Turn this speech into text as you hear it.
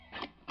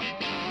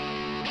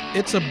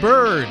It's a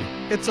bird.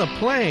 It's a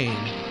plane.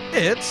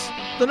 It's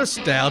the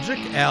Nostalgic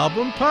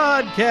Album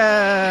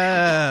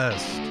Podcast,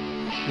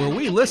 where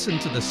we listen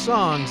to the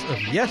songs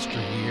of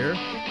yesteryear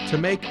to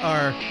make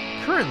our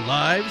current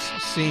lives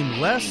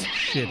seem less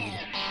shitty.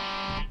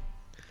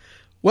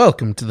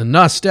 Welcome to the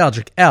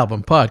Nostalgic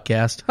Album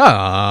Podcast.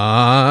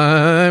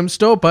 I'm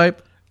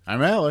Stovepipe.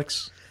 I'm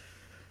Alex.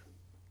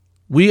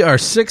 We are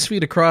 6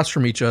 feet across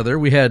from each other.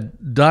 We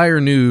had dire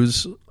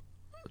news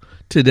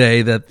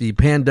today that the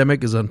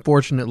pandemic is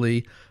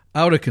unfortunately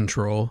out of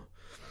control.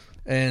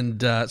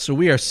 And so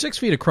we are 6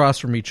 feet across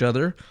from each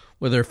other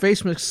with our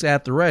face masks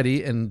at the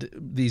ready and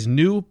these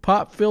new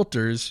pop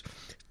filters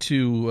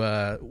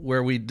to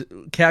where we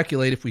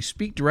calculate if we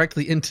speak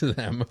directly into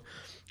them,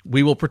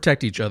 we will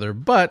protect each other.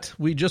 But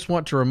we just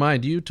want to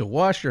remind you to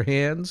wash your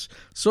hands,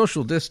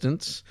 social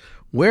distance,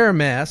 wear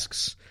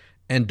masks,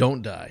 and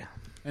don't die.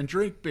 And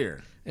drink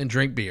beer. And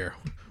drink beer.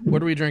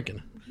 What are we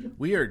drinking?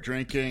 We are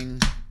drinking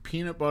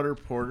peanut butter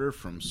porter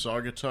from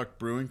Saugatuck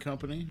Brewing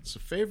Company. It's a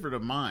favorite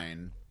of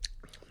mine.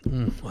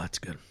 Well, that's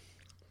good.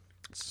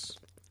 It's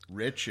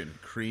rich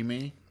and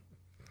creamy.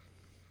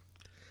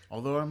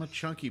 Although I'm a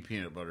chunky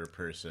peanut butter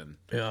person.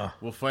 Yeah.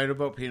 We'll fight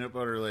about peanut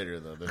butter later,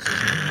 though. This isn't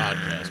a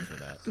podcast for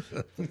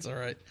that. That's all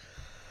right.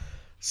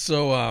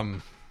 So,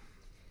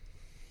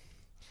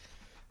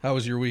 how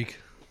was your week?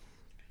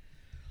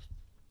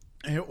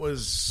 It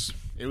was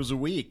a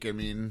week. I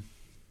mean,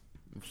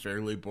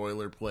 fairly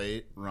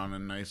boilerplate,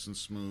 running nice and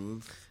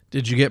smooth.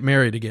 Did you get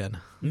married again?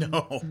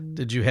 No.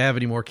 Did you have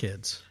any more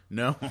kids?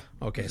 No.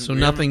 Okay, so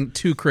nothing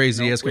too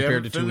crazy as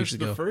compared to 2 weeks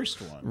ago. The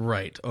first one.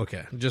 Right.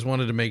 Okay. Just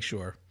wanted to make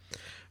sure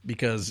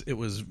because it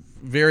was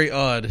very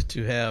odd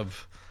to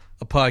have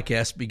a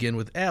podcast begin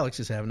with Alex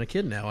is having a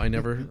kid now. I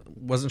never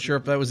wasn't sure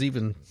if that was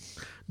even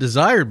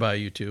desired by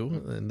you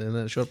two, and then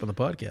it showed up on the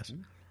podcast.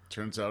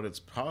 Turns out it's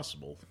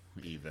possible,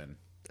 even.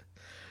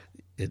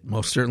 It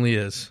most certainly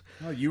is.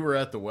 Well, you were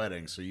at the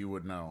wedding, so you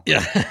would know.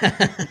 Yeah.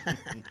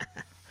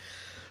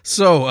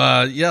 So,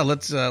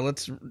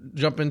 let's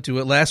jump into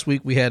it. Last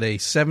week we had a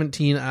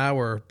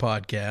 17-hour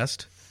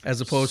podcast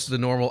as opposed to the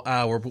normal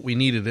hour, but we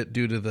needed it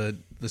due to the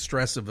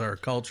stress of our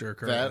culture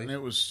currently. That, and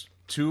it was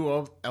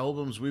two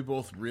albums we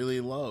both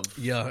really love.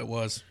 Yeah, it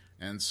was.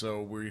 And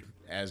so we,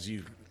 as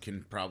you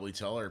can probably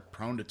tell, are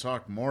prone to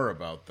talk more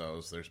about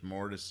those. There's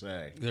more to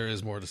say. There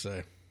is more to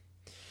say.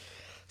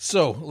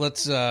 So,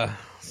 let's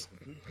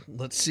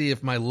see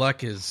if my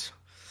luck is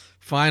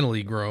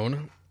finally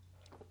grown.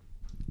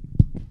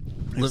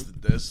 Is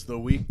this the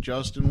week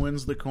Justin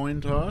wins the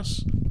coin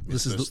toss?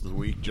 Is this the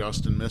week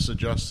Justin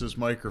misadjusts his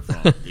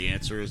microphone? The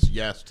answer is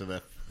yes to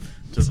the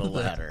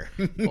latter.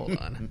 Hold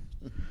on.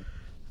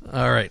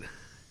 All right.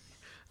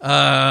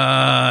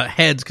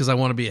 Heads, because I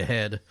want to be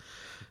ahead.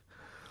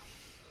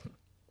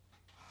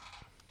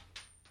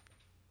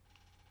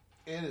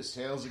 And his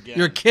tails again.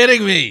 You're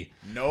kidding me.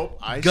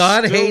 Nope.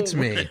 God hates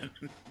me.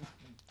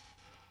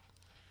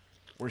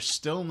 We're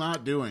still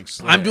not doing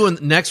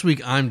slip. Next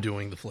week, I'm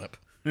doing the flip.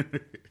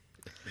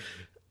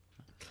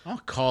 I'll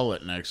call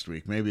it next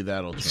week. Maybe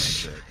that'll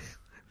change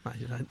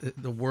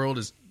it. The world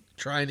is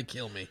trying to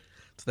kill me.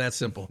 It's that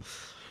simple.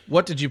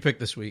 What did you pick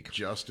this week?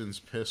 Justin's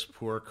piss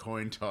poor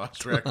coin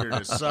toss record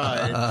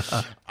aside,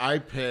 I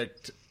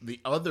picked the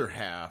other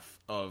half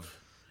of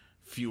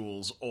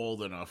Fuel's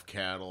Old Enough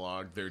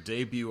catalog, their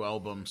debut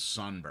album,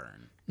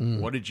 Sunburn.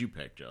 What did you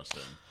pick,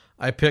 Justin?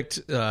 I picked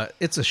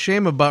It's a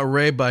Shame About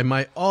Ray by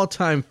my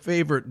all-time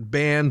favorite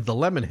band, the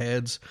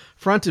Lemonheads,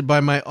 fronted by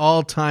my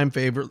all-time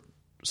favorite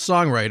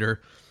songwriter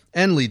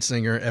and lead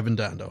singer, Evan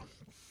Dando.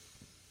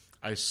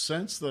 I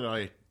sense that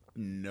I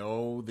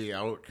know the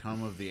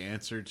outcome of the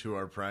answer to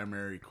our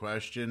primary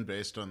question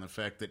based on the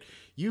fact that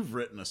you've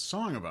written a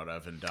song about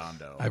Evan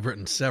Dando. I've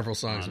written several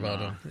songs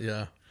about him,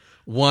 yeah.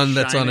 One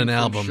that's on an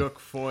album. Shook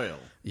Foil.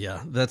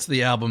 Yeah, that's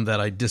the album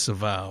that I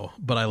disavow,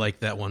 but I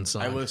like that one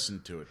song. I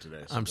listened to it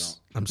today, so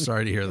I'm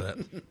sorry to hear that.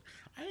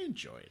 I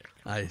enjoyed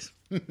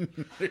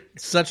it.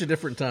 Such a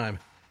different time.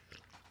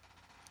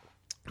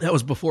 That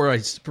was before I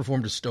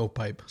performed a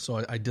Stovepipe,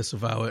 so I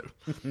disavow it.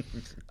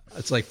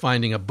 It's like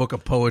finding a book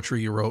of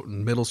poetry you wrote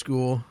in middle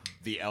school.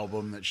 The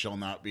album that shall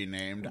not be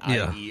named,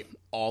 yeah. i.e.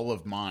 all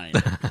of mine.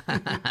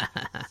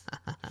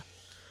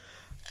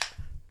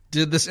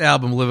 Did this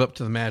album live up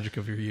to the magic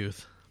of your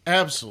youth?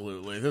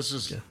 Absolutely. This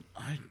is... Yeah.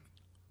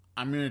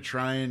 I'm going to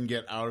try and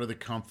get out of the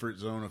comfort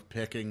zone of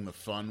picking the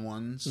fun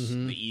ones,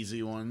 the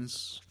easy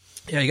ones.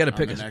 Yeah, you got to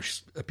pick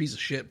a piece of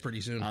shit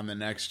pretty soon. On the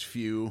next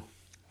few,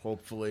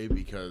 hopefully,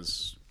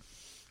 because,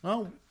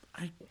 well,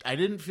 I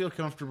didn't feel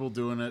comfortable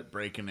doing it,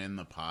 breaking in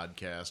the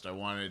podcast.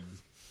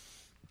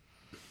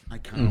 I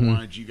kind of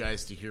wanted you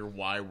guys to hear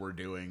why we're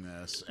doing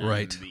this. And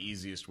right. The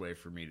easiest way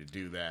for me to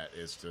do that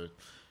is to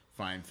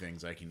find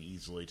things I can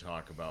easily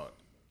talk about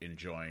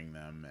enjoying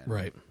them. And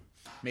right.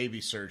 Maybe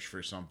search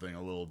for something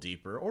a little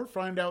deeper or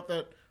find out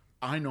that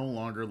I no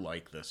longer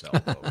like this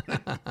album.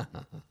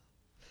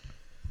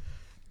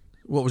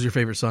 What was your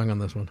favorite song on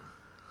this one?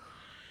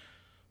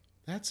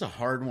 That's a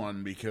hard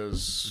one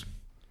because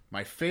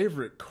my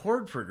favorite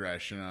chord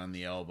progression on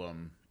the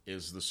album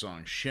is the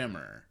song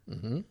Shimmer.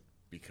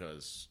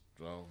 Because,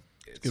 well,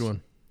 it's good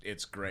one.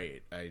 It's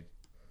great. I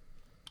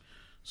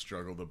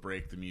struggle to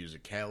break the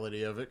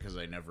musicality of it because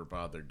I never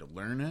bothered to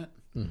learn it.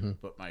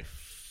 But my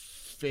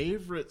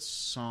favorite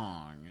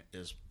song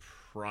is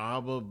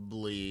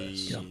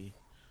probably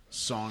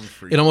Song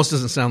for You. It almost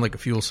doesn't sound like a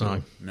Fuel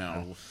song.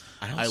 No.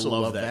 I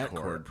love that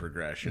chord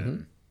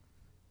progression.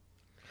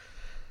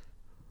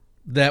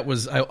 That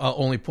was, I'll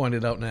only point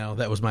it out now,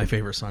 that was my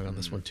favorite song on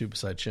this one too,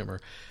 besides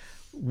Shimmer.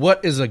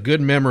 What is a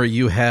good memory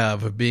you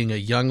have of being a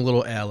young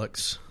little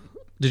Alex?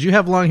 Did you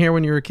have long hair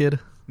when you were a kid?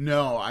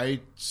 No,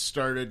 I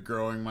started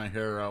growing my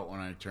hair out when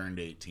I turned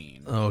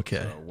 18.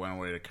 Okay. So went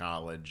away to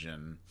college,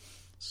 and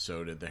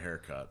so did the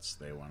haircuts.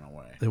 They went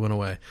away. They went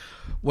away.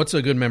 What's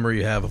a good memory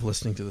you have of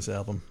listening to this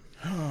album?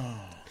 There's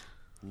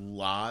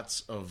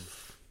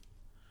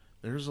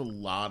a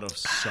lot of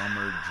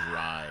summer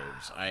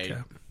drives.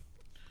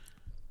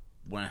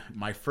 When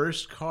my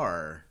first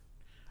car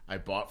I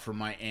bought from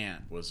my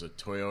aunt was a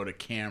Toyota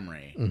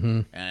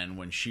Camry, and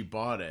when she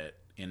bought it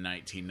in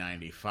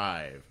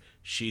 1995,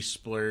 she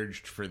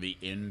splurged for the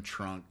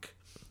in-trunk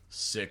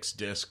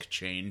 6-disc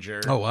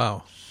changer. Oh,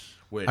 wow.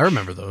 I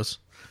remember those.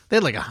 They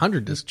had like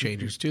 100 disc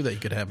changers, too, that you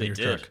could have in your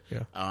truck.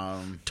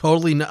 Yeah.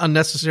 Totally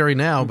unnecessary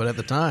now, but at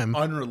the time.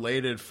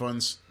 Unrelated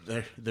fun.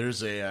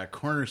 There's a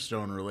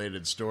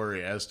Cornerstone-related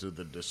story as to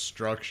the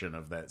destruction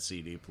of that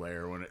CD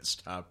player when it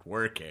stopped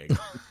working.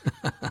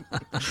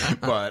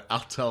 But I'll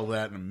tell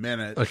that in a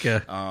minute.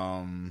 Okay.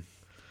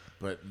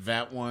 But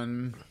that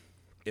one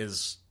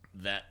is...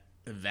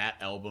 That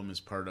album is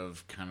part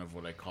of kind of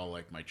what I call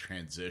like my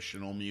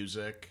transitional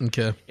music.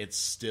 Okay. It's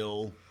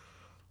still...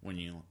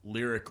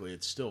 lyrically,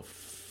 it's still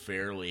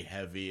fairly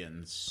heavy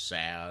and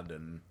sad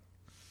and,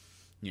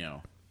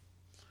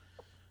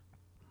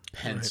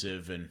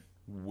 pensive and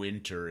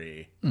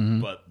wintry,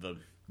 but the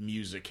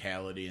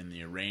musicality and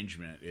the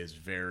arrangement is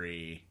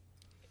very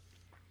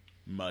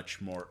much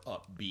more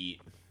upbeat.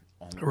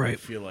 I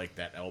feel like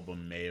that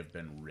album may have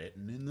been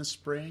written in the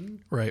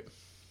spring. Right.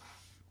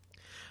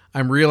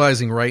 I'm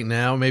realizing right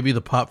now, maybe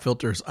the pop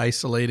filter is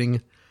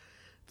isolating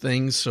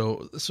things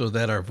so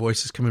that our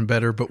voice is coming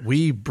better, but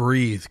we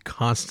breathe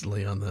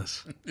constantly on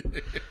this.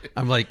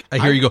 I'm like, I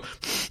hear you go,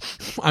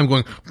 I'm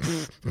going,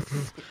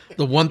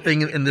 the one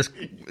thing in this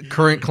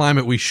current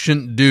climate we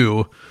shouldn't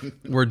do,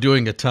 we're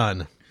doing a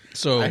ton.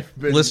 So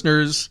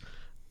listeners,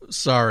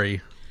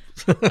 sorry.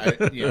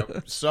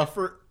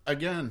 Suffer,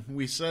 again,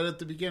 we said at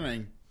the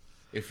beginning,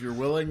 if you're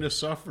willing to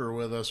suffer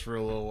with us for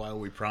a little while,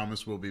 we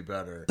promise we'll be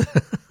better.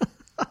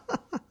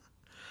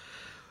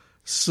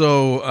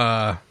 So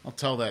I'll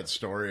tell that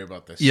story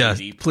about the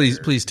CD player.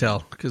 Please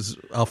tell, because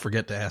I'll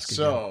forget to ask again.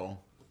 So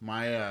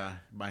my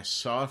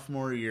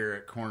sophomore year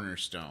at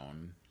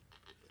Cornerstone,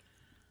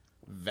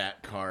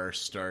 that car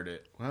started.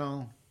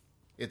 Well,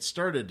 it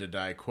started to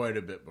die quite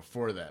a bit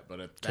before that,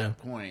 but at that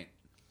point,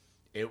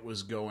 it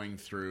was going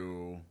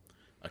through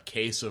a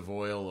case of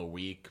oil a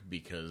week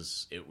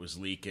because it was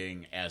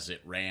leaking as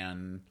it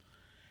ran,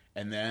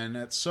 and then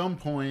at some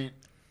point,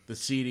 the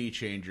CD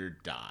changer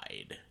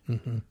died.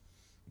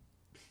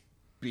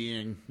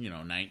 Being,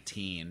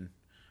 19,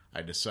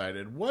 I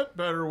decided what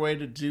better way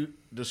to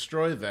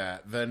destroy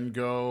that than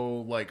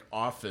go like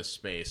Office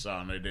Space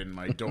on it in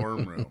my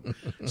dorm room.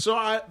 So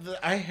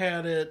I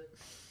had it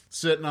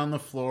sitting on the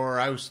floor.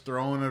 I was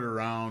throwing it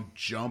around,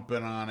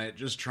 jumping on it,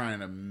 just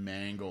trying to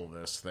mangle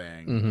this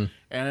thing.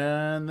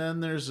 And then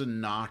there's a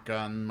knock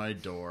on my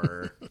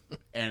door,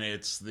 and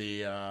it's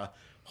the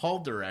hall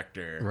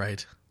director.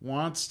 Right.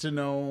 Wants to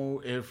know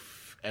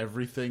if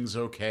everything's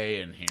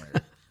okay in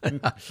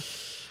here.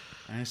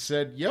 I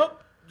said,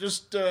 yep,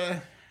 just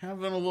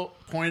having a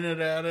look, pointed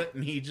at it,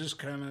 and he just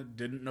kind of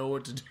didn't know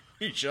what to do.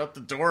 He shut the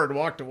door and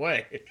walked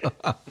away.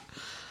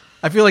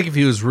 I feel like if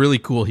he was really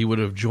cool, he would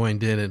have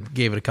joined in and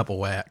gave it a couple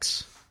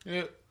whacks.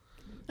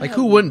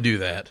 Who wouldn't do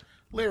that?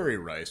 Larry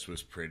Rice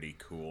was pretty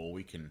cool.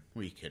 We can.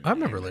 I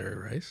remember Larry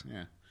Rice.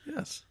 Yeah.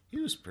 Yes.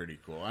 He was pretty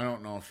cool. I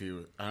don't know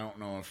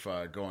if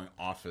going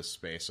Office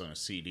Space on a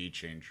CD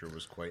changer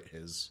was quite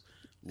his.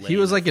 He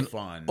was like an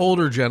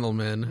older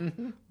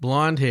gentleman,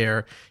 blonde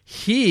hair.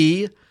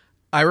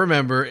 I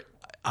remember,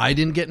 I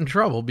didn't get in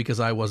trouble because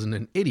I wasn't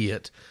an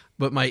idiot,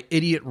 but my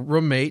idiot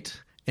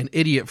roommate and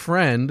idiot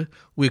friend,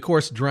 we of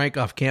course drank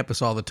off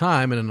campus all the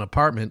time in an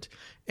apartment,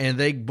 and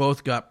they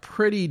both got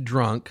pretty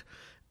drunk,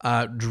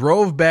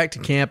 drove back to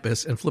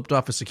campus and flipped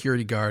off a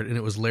security guard, and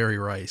it was Larry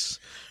Rice.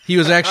 He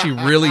was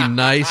actually really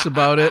nice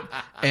about it,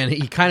 and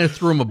he kind of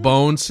threw him a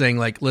bone saying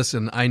like,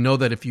 listen, I know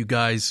that if you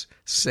guys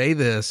say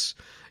this,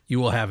 you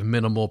will have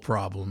minimal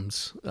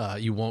problems.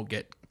 You won't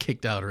get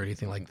kicked out or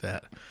anything like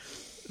that.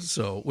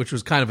 So, which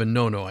was kind of a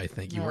no-no, I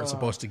think. You weren't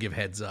supposed to give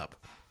heads up.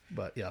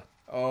 But, yeah.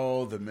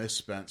 Oh, the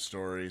misspent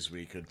stories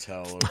we could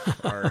tell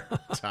of our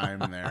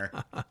time there.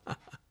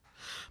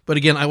 But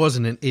again, I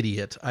wasn't an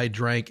idiot. I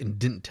drank and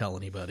didn't tell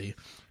anybody.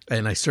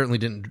 And I certainly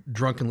didn't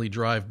drunkenly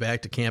drive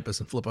back to campus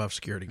and flip off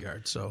security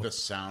guards. So the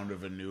sound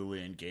of a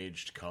newly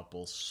engaged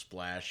couple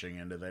splashing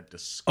into that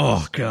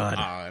disgusting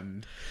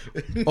pond.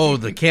 Oh,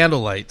 the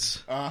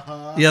candlelights.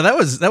 Uh-huh. Yeah, that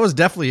was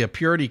definitely a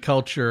purity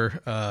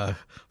culture,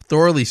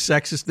 thoroughly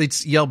sexist. They'd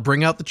yell,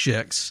 "Bring out the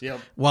chicks,"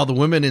 while the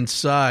women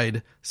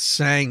inside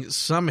sang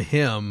some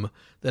hymn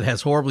that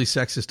has horribly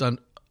sexist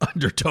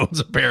undertones,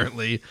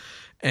 apparently,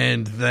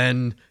 and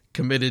then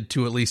committed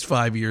to at least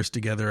 5 years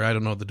together. I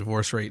don't know, the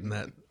divorce rate in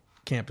that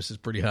campus is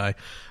pretty high.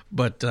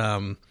 But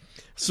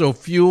so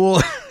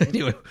Fuel,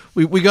 anyway,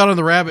 we got on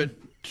the rabbit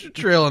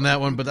trail on that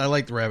one, but I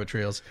like the rabbit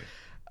trails.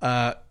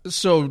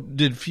 So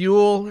did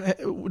you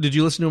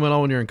listen to him at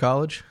all when you were in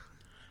college?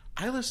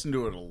 I listened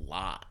to it a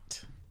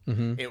lot.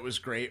 Mm-hmm. It was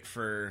great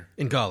for...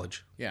 In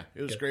college? Yeah,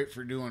 it was great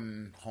for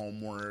doing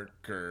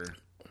homework or...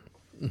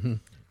 Mm-hmm.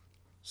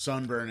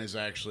 Sunburn is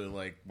actually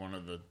like one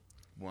of the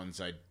ones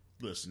I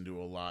listen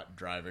to a lot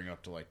driving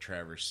up to like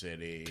Traverse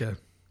City. Okay.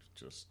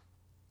 Just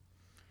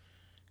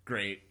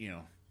great,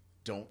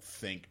 don't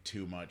think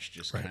too much,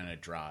 just kind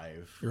of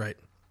drive. Right.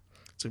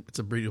 It's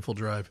a beautiful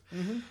drive.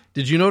 Mm-hmm.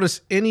 Did you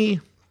notice any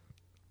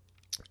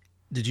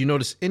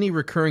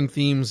recurring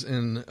themes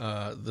in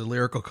the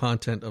lyrical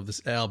content of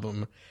this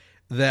album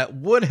that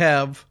would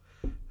have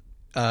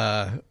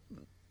that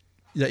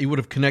you would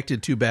have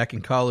connected to back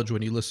in college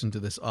when you listened to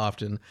this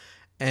often,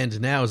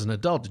 and now as an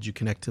adult, did you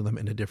connect to them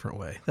in a different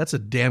way? That's a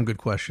damn good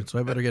question, so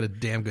I better get a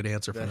damn good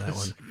answer from that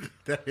one.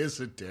 That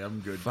is a damn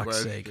good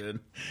Fuck's question.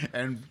 sake.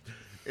 And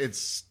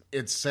it's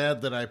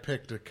sad that I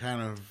picked a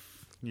kind of,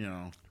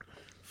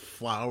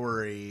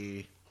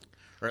 flowery,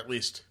 or at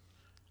least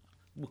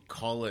we'll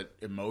call it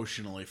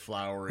emotionally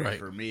flowery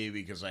for me,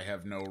 because I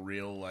have no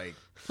real,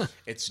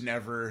 it's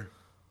never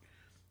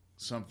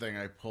something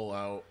I pull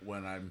out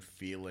when I'm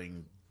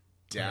feeling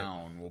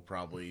down. We'll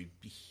probably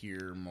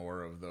hear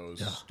more of those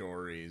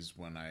stories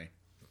when I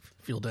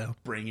feel down.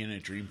 Bring in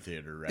a Dream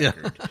Theater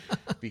record.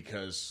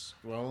 Because,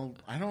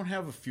 I don't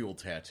have a Fuel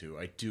tattoo.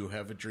 I do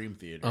have a Dream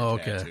Theater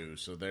tattoo.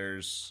 So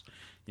there's,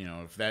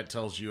 if that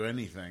tells you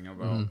anything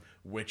about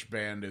which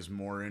band is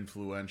more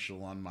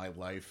influential on my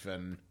life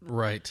and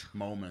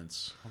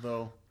moments.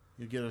 Although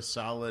you get a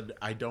solid,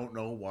 I don't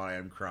know why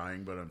I'm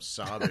crying, but I'm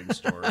sobbing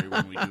story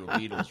when we do a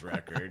Beatles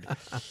record.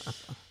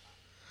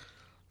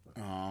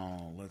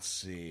 Oh, let's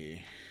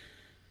see.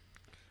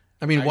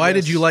 I mean, why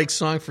did you like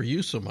Song for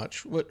You so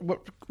much? What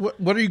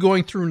are you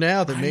going through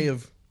now that may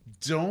have...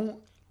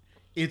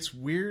 It's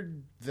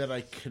weird that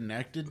I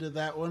connected to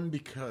that one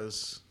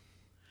because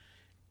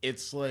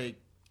it's like...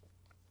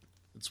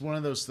 It's one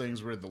of those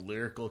things where the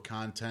lyrical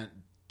content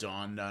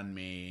dawned on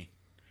me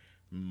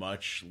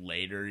much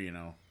later,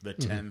 the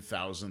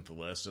 10,000th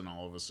listen,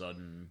 all of a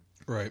sudden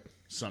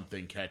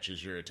something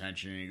catches your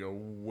attention and you go,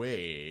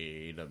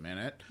 wait a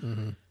minute.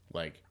 Mm-hmm.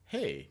 Like,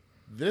 hey,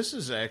 this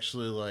is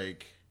actually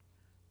like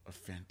a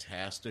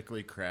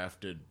fantastically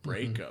crafted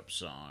breakup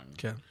song.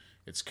 Okay.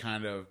 It's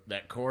kind of,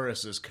 that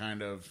chorus is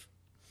kind of,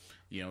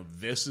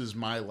 this is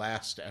my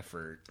last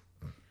effort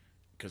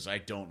because I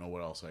don't know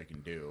what else I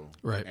can do.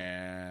 Right.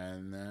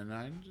 And then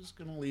I'm just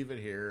going to leave it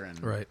here.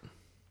 And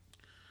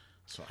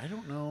so I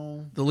don't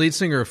know. The lead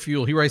singer of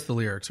Fuel, he writes the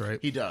lyrics, right?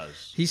 He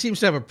does. He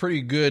seems to have a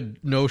pretty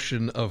good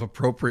notion of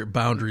appropriate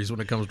boundaries when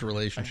it comes to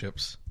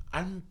relationships.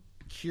 I'm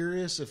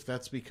curious if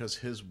that's because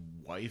his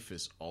wife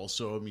is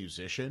also a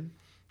musician.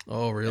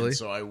 Oh, really? And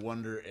so I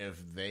wonder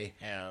if they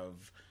have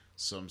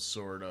some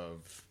sort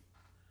of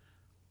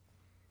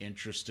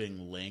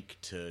interesting link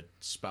to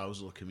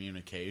spousal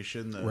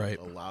communication that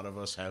a lot of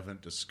us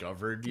haven't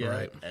discovered yet.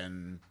 Right.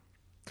 And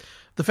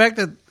the fact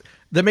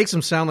that makes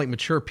them sound like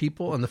mature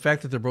people, and the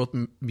fact that they're both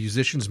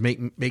musicians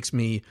makes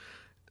me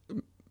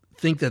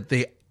think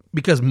that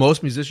because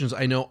most musicians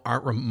I know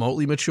aren't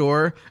remotely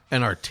mature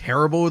and are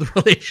terrible with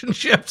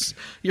relationships,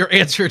 your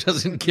answer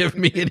doesn't give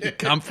me any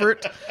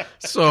comfort.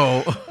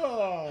 So,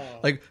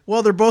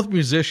 they're both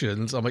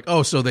musicians. I'm like,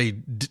 so they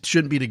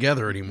shouldn't be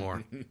together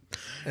anymore.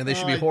 And they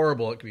should be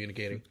horrible at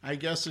communicating. I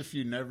guess if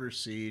you never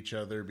see each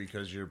other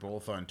because you're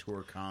both on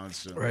tour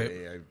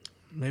constantly,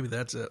 maybe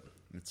that's it.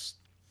 It's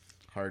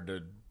hard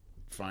to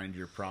find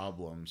your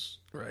problems.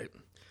 Right.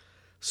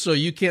 So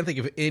you can't think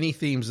of any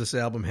themes this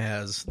album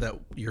has that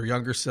your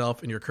younger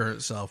self and your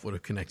current self would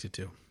have connected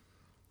to.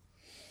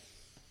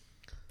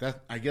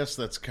 I guess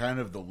that's kind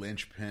of the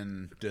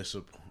linchpin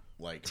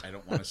I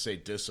don't want to say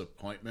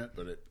disappointment,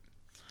 but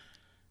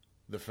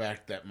the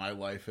fact that my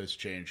life has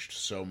changed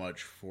so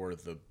much for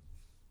the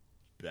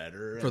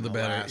better in the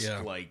last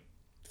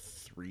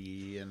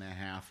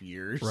 3.5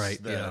 years. Right.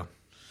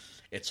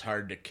 It's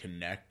hard to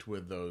connect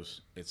with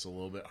those. It's a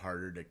little bit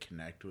harder to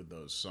connect with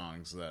those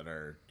songs that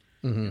are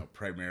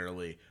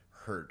primarily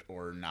hurt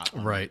or not.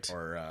 Right.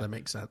 Or that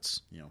makes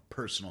sense.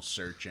 Personal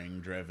searching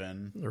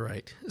driven.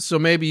 Right. So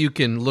maybe you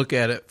can look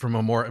at it from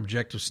a more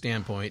objective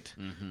standpoint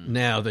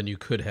now than you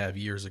could have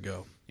years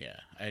ago. Yeah.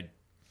 I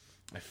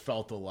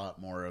felt a lot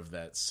more of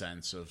that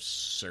sense of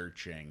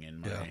searching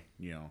in my,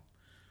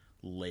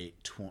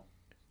 late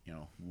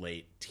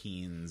late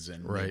teens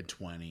and Right.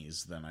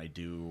 mid-20s than I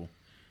do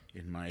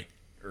in my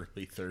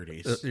early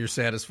 30s. Your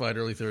satisfied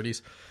early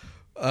 30s.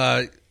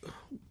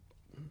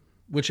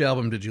 Which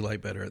album did you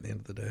like better at the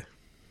end of the day?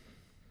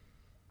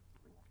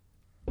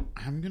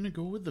 I'm going to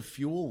go with the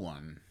Fuel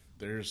one.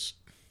 The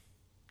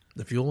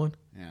Fuel one?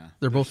 Yeah.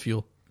 They're both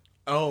Fuel.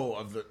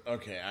 Oh,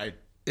 okay.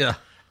 Yeah.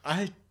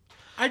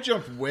 I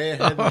jumped way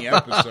ahead in the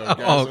episode, guys.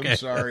 Oh, okay. I'm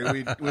sorry.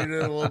 We did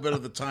a little bit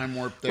of the time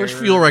warp there. Which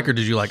Fuel record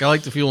did you like? I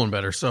like the Fuel one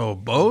better. So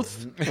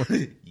both?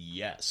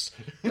 Yes.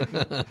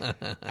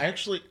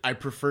 I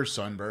prefer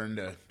Sunburn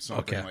to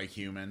something like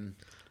Human.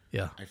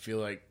 Yeah. I feel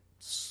like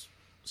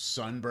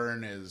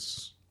Sunburn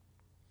is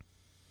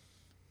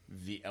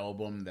the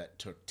album that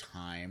took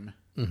time.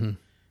 Mm-hmm.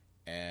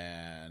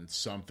 And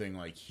something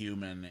like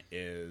Human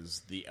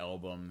is the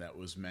album that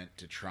was meant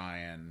to try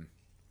and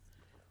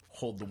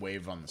hold the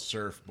wave on the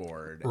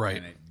surfboard. Right.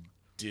 And it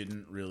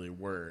didn't really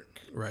work.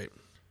 Right.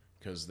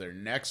 Because their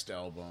next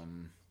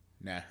album,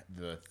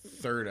 the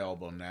third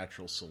album,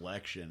 Natural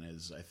Selection,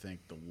 is, I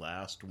think, the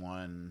last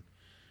one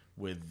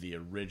with the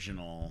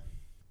original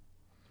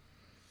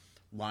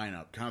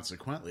lineup.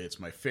 Consequently, it's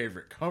my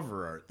favorite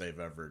cover art they've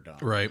ever done.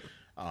 Right.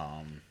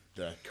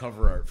 The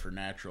cover art for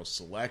Natural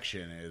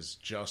Selection is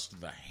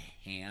just the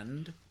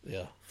hand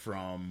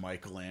from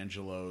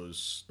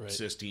Michelangelo's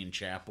Sistine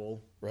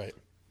Chapel. Right.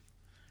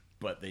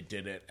 But they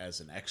did it as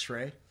an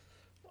X-ray.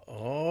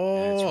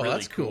 Oh, really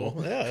that's cool.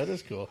 Yeah, that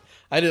is cool.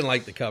 I didn't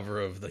like the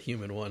cover of the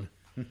Human one.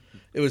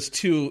 It was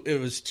too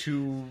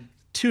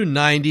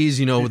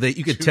 90s,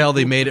 you could tell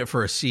they made it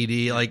for a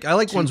CD. Like I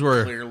like ones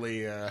where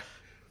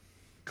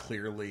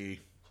clearly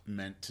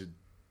meant to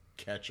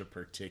catch a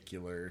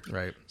particular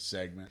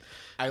segment.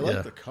 I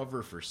like the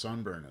cover for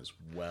Sunburn as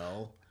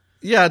well.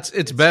 Yeah,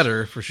 it's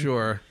better for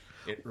sure.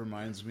 It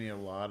reminds me a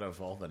lot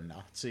of all the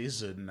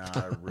Nazis in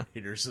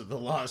Raiders of the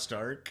Lost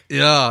Ark.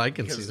 Yeah, I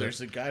can see that. Because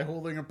there's a guy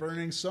holding a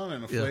burning sun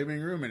in a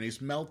flaming room, and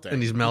he's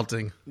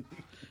melting.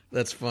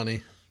 That's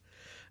funny.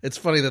 It's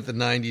funny that the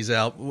 90s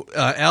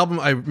album,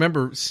 I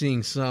remember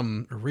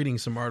reading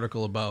some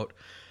article about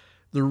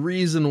the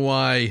reason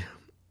why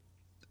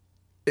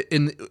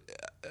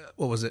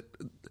what was it?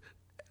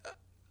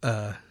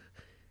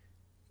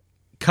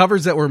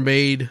 Covers that were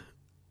made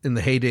in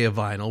the heyday of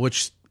vinyl,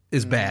 which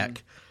is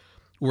back,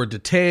 were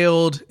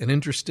detailed and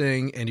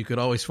interesting, and you could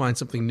always find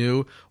something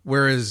new.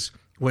 Whereas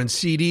when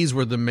CDs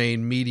were the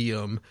main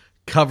medium,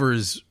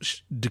 covers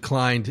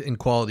declined in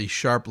quality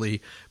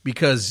sharply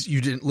because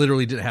you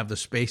literally didn't have the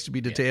space to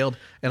be detailed.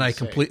 And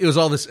it was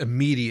all this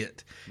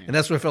immediate, and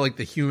that's what I felt like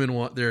the Human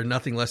one. There,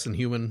 Nothing Less Than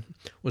Human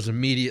was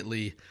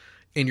immediately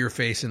in your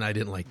face, and I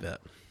didn't like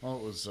that. Well,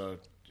 it was,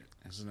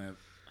 isn't it?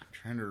 I'm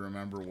trying to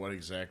remember what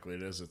exactly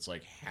it is. It's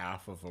like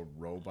half of a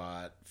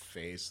robot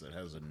face that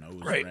has a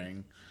nose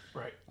ring.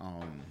 Right.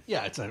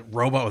 Yeah, it's a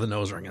robot with a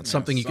nose ring. It's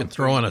something you can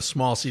throw on a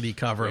small CD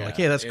cover. Like,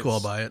 hey, that's cool.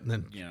 I'll buy it. And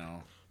then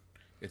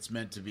it's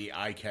meant to be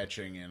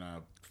eye-catching in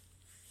a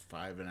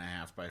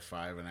 5.5 by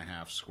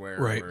 5.5 square,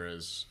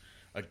 whereas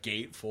a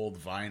gatefold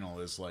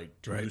vinyl is like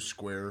 2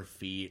 square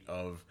feet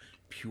of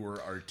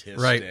pure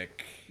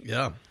artistic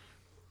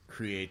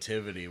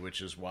creativity,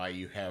 which is why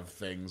you have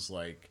things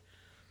like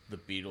the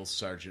Beatles'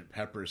 Sgt.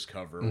 Pepper's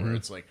cover, where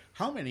it's like,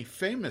 how many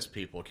famous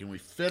people can we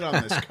fit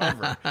on this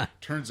cover?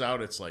 Turns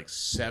out it's like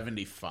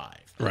 75.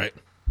 Right.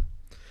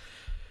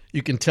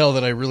 You can tell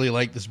that I really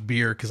like this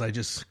beer because I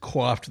just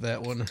quaffed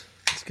that one.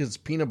 It's because it's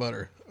peanut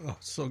butter. Oh,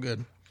 so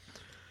good.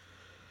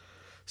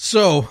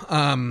 So,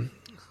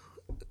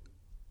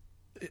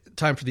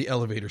 time for the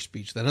elevator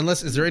speech then.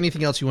 Is there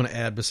anything else you want to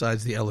add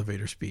besides the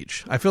elevator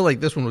speech? I feel like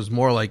this one was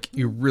more like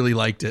you really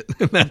liked it.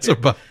 And that's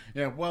about.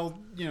 Yeah, well,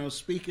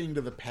 speaking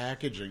to the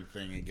packaging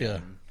thing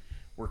again,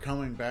 we're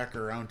coming back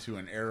around to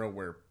an era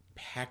where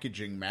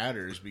packaging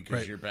matters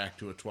because you're back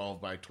to a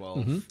 12 by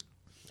 12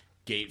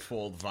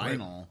 gatefold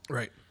vinyl.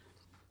 Right.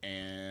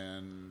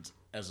 And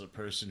as a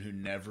person who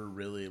never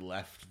really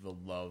left the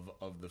love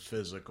of the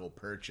physical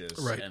purchase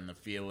and the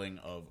feeling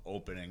of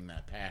opening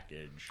that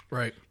package,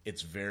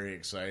 it's very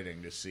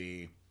exciting to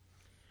see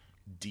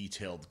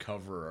detailed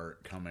cover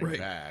art coming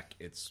back.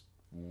 It's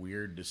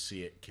weird to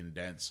see it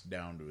condensed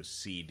down to a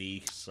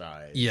CD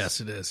size.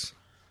 Yes, it is.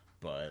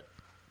 But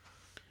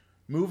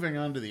moving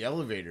on to the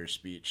elevator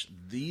speech,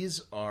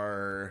 these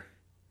are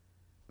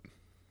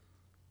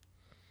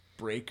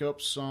breakup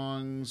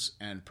songs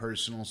and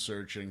personal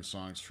searching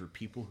songs for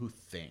people who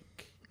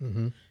think.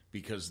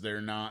 Because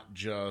they're not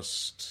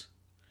just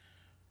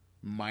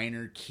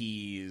minor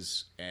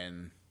keys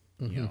and,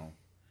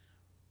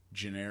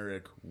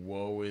 generic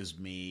woe is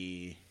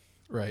me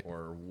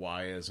or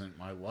why isn't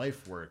my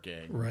life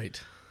working.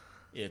 Right.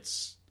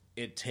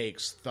 It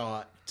takes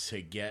thought to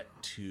get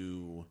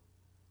to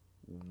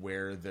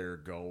where they're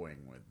going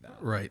with them.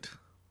 Right.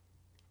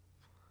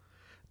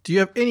 Do you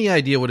have any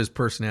idea what his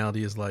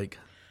personality is like?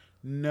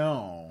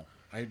 No.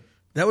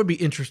 That would be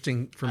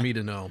interesting for me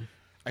to know.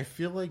 I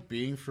feel like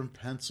being from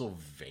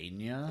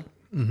Pennsylvania,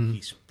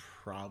 he's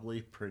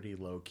probably pretty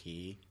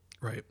low-key.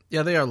 Right.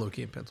 Yeah, they are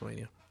low-key in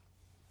Pennsylvania.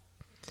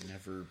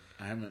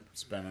 I haven't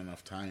spent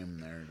enough time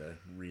there to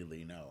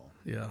really know.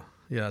 Yeah.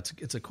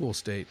 It's a cool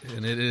state,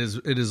 and it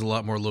is a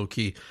lot more low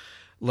key.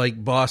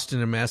 Like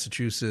Boston and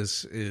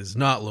Massachusetts is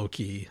not low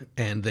key,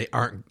 and they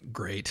aren't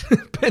great.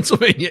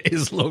 Pennsylvania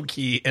is low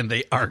key, and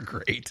they are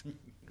great.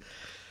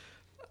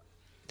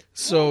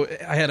 So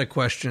I had a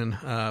question.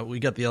 We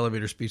got the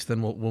elevator speech,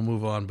 then we'll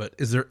move on. But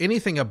is there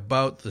anything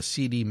about the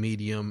CD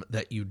medium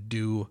that you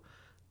do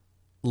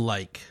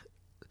like?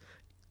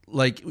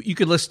 Like, you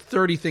could list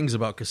 30 things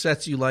about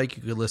cassettes you like.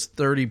 You could list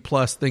 30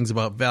 plus things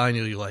about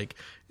vinyl you like.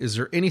 Is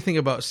there anything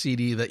about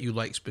CD that you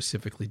like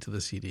specifically to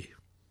the CD?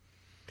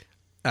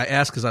 I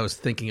asked because I was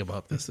thinking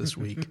about this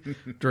week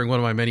during one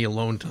of my many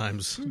alone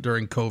times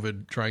during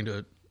COVID, trying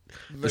to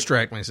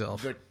distract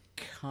myself. The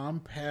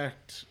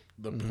compact,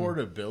 the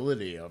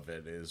portability of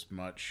it is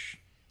much,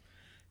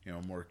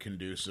 more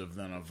conducive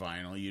than a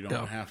vinyl. You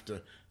don't have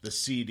to, the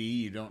CD,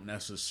 you don't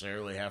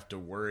necessarily have to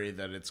worry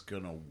that it's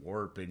going to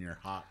warp in your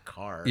hot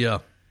car. Yeah.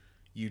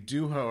 You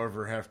do,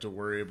 however, have to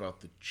worry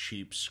about the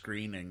cheap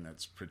screening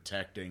that's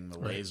protecting the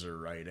laser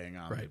writing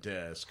on the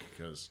disc,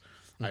 because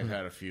I've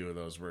had a few of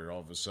those where all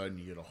of a sudden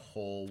you get a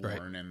hole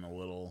worn in the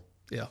little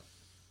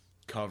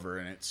cover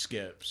and it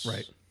skips.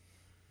 Right.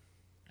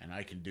 And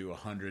I can do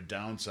 100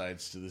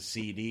 downsides to the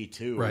CD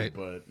too. Right.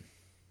 But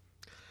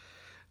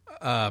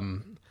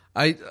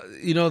I feel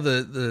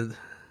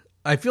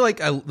like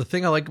the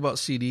thing I like about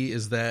CD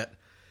is that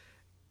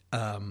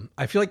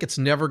I feel like it's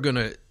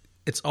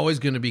always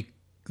gonna be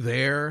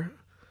there,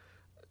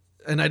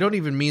 and I don't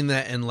even mean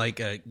that in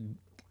I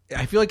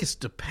feel like it's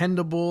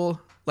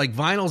dependable. Like,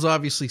 vinyls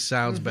obviously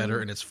sounds better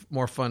and it's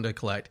more fun to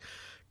collect.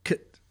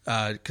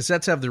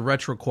 Cassettes have the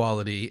retro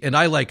quality, and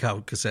I like how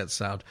cassettes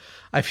sound.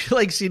 I feel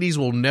like CDs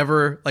will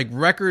never,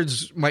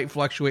 records might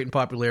fluctuate in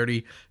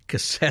popularity,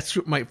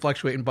 cassettes might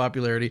fluctuate in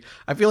popularity.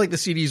 I feel like the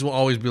CDs will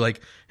always be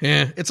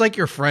it's like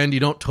your friend. You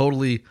don't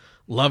totally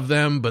love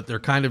them, but they're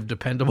kind of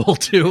dependable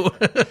too.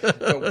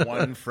 The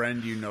one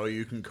friend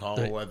you can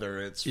call, whether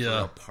it's for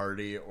a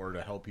party or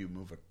to help you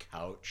move a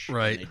couch,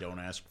 right? And they don't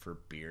ask for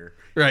beer,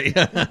 right?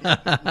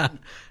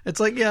 It's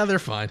they're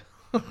fine.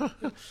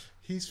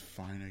 He's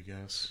fine, I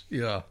guess.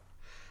 Yeah.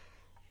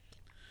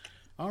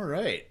 All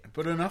right,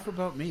 but enough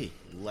about me.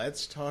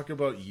 Let's talk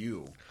about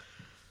you.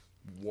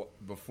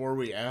 Before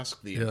we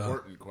ask the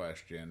important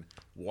question,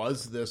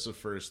 was this a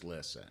first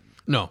listen?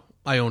 No,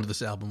 I owned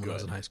this album when I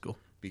was in high school.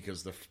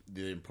 Because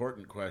the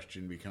important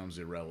question becomes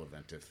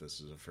irrelevant if this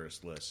is a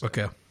first listen.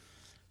 Okay.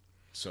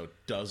 So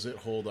does it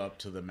hold up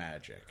to the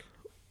magic?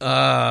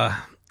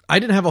 I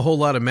didn't have a whole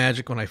lot of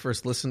magic when I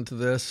first listened to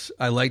this.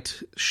 I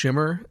liked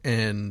Shimmer,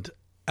 and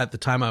at the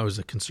time I was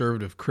a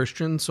conservative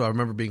Christian, so I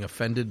remember being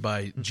offended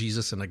by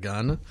Jesus and a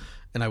gun,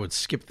 and I would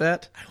skip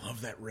that. I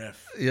love that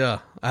riff. Yeah.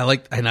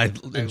 I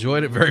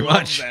enjoyed it very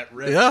much. I love that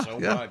riff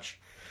so much.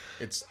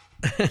 It's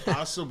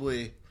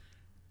possibly,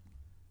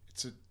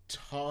 it's a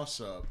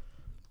toss-up.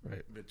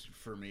 Right.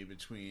 For me,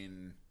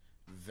 between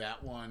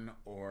that one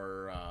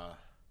or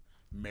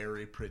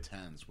Mary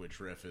Pretends, which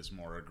riff is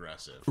more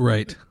aggressive.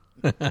 Right.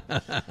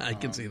 I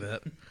can see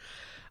that.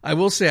 I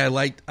will say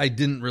I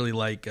didn't really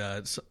like,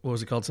 what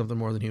was it called? Something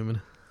More Than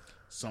Human?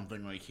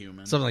 Something Like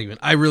Human. Something Like Human.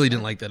 I really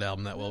didn't like that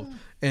album that well.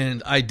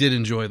 And I did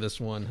enjoy this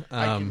one.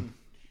 I can,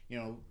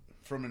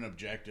 from an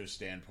objective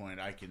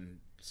standpoint,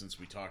 since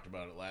we talked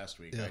about it last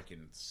week, I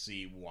can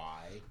see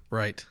why.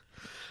 Right.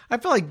 I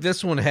feel like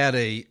this one had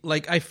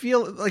I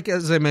feel like,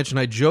 as I mentioned,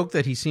 I joke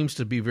that he seems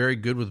to be very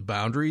good with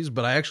boundaries,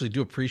 but I actually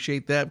do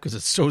appreciate that because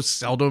it so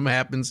seldom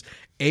happens,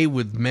 A,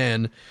 with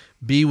men,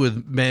 B,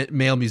 with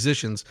male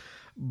musicians.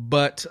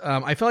 But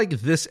I feel like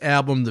this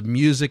album, the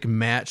music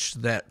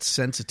matched that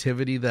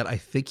sensitivity that I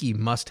think he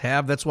must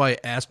have. That's why I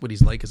asked what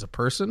he's like as a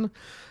person.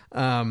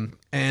 And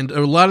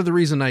a lot of the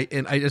reason I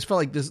just felt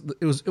like this,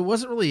 it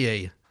wasn't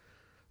really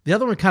the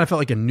other one kind of felt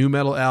like a nu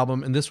metal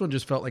album, and this one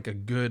just felt like a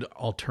good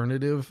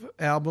alternative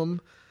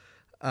album.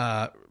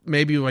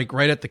 Maybe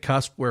right at the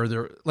cusp where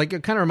they're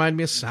it kind of reminded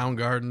me of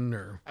Soundgarden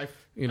or I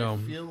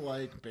feel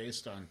like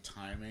based on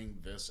timing,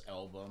 this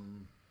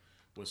album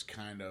was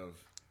kind of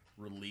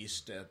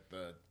released at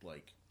the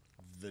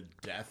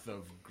death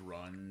of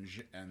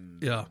grunge and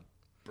the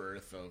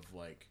birth of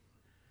I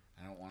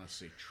don't want to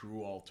say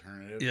true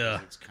alternative.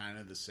 Yeah, it's kind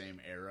of the same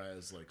era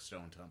as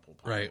Stone Temple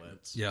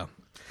Pilots. Right.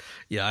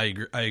 Yeah.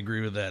 I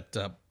agree with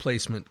that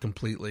placement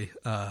completely.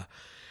 And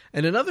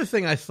another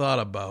thing I thought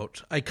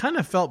about, I kind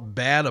of felt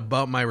bad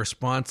about my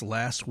response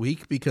last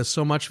week because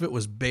so much of it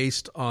was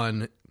based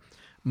on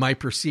my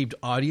perceived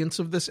audience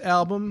of this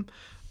album,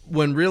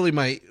 when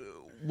really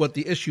what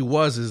the issue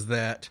was is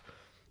that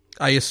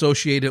I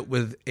associate it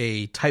with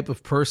a type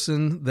of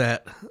person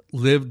that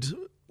lived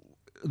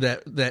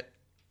that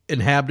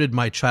inhabited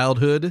my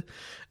childhood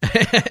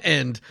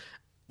and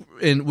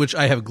in which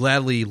I have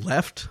gladly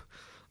left.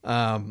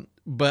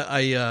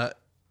 But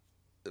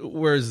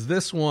whereas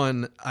this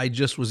one, I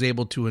just was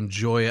able to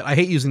enjoy it. I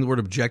hate using the word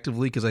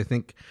objectively because I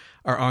think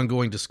our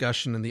ongoing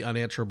discussion and the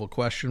unanswerable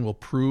question will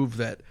prove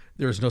that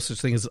there is no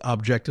such thing as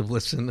objective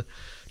listen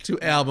to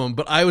album.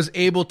 But I was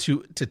able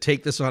to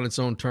take this on its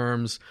own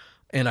terms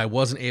and I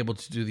wasn't able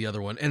to do the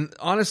other one. And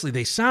honestly,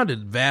 they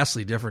sounded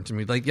vastly different to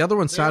me. Like the other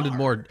one sounded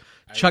more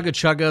chugga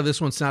chugga.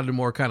 This one sounded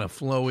more kind of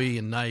flowy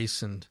and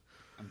nice. And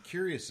I'm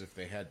curious if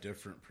they had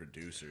different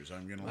producers.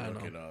 I'm going to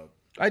look it up.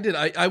 I did.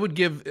 I would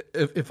give,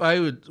 if I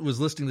was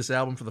listening to this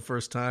album for the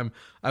first time,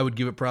 I would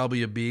give it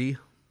probably a B,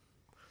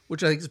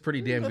 which I think is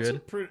pretty damn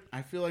good.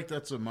 I feel like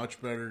that's a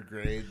much better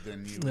grade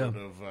than you would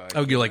have. I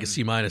would give like a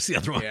C minus. The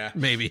other one,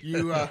 maybe.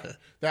 You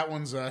that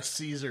one's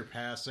Caesar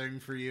passing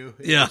for you.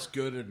 It's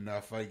good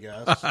enough, I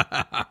guess.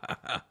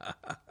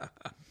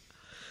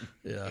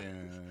 Yeah.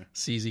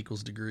 C's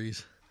equals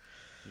degrees.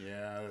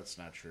 Yeah, that's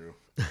not true.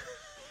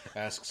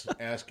 Ask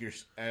your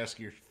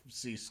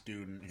C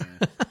student here.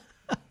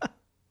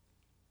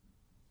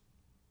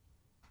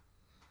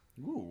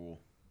 Ooh,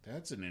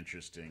 that's an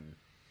interesting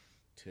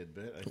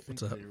tidbit. I think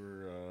they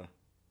were.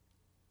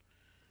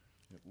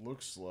 It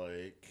looks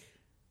like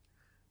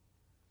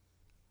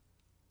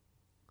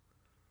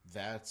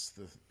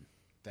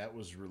that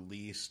was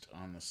released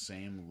on the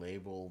same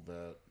label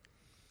that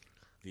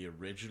the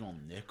original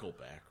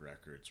Nickelback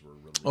records were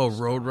released. Oh,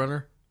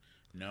 Roadrunner?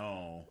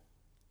 No,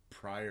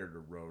 prior to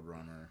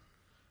Roadrunner,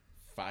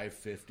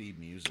 550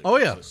 Music. Oh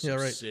yeah, a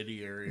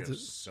subsidiary of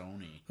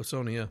Sony. Of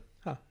Sony, yeah.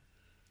 Huh.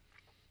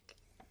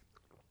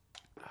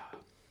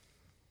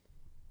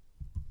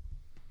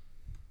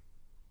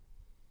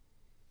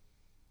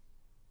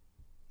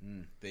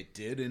 They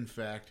did, in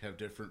fact, have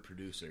different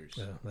producers.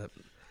 Yeah,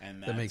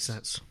 that makes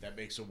sense. That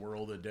makes a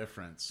world of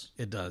difference.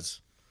 It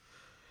does.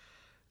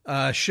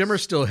 Shimmer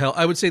still held.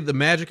 I would say the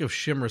magic of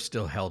Shimmer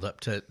still held up.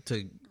 To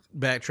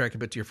backtrack a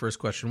bit to your first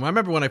question, I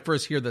remember when I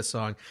first heard that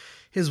song,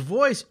 his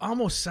voice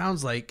almost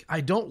sounds like,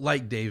 I don't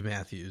like Dave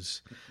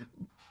Matthews,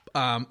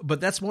 but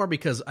that's more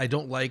because I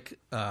don't like.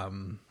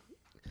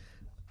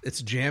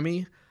 It's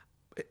jammy.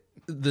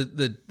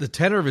 The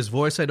tenor of his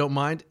voice I don't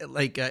mind.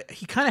 Like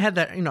he kind of had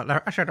that,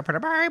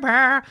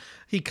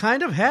 he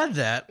kind of had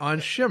that on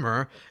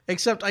Shimmer,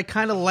 except I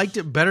kind of liked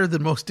it better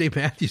than most Dave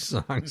Matthews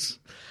songs.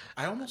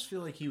 I almost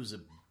feel like he was a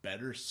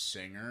better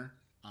singer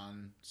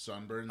on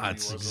Sunburn than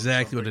That's he was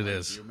exactly on what it Like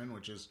is. Human,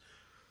 which is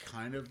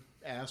kind of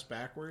ass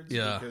backwards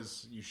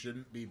because you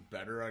shouldn't be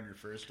better on your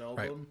first album.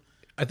 Right.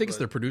 I think it's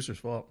their producer's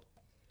fault.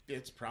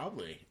 It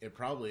probably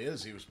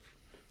is.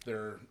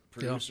 Their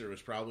producer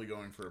was probably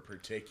going for a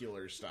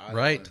particular style,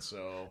 right? And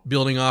so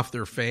building off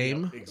their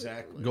fame,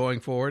 exactly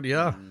going forward.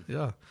 Yeah,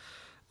 yeah.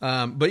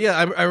 But yeah,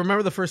 I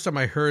remember the first time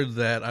I heard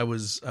that I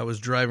was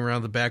driving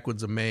around the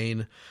backwoods of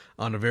Maine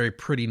on a very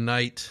pretty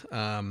night,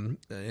 and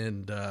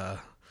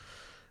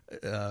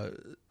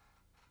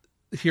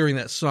hearing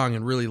that song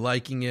and really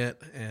liking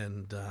it,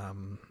 and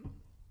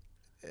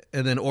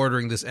then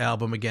ordering this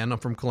album again. I'm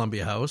from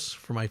Columbia House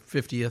for my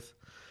 50th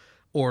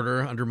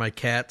order under my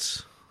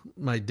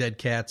dead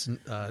cat's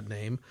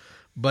name.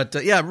 But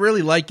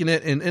really liking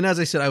it. And as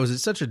I said, I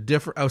was such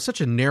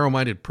a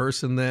narrow-minded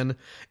person then.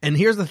 And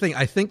here's the thing.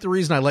 I think the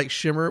reason I like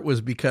Shimmer was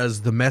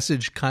because the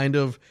message kind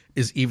of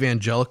is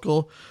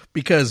evangelical.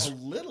 Because a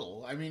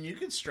little. I mean, you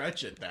can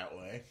stretch it that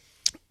way.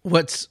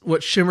 What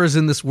shimmers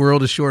in this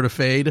world is sure to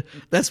fade.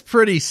 That's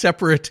pretty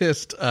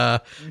separatist.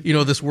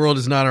 This world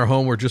is not our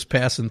home. We're just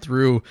passing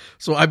through.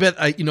 So I bet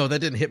that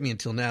didn't hit me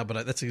until now,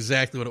 but that's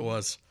exactly what it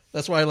was.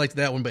 That's why I liked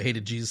that one, but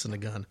hated Jesus and the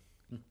Gun.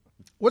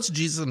 What's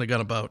Jesus and the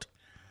Gun about?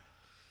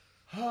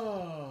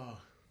 Oh,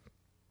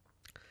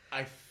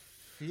 I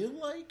feel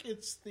like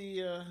it's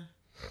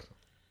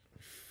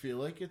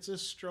a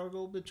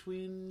struggle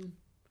between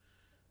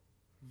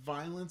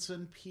violence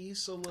and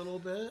peace a little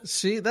bit.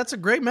 See, that's a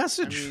great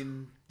message. I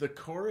mean, the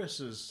chorus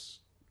is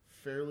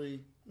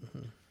fairly,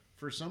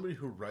 for somebody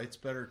who writes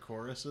better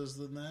choruses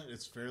than that,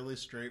 it's fairly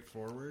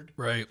straightforward.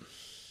 Right.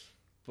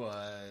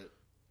 But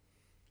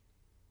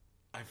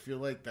I feel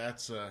like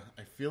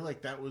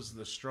that was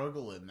the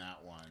struggle in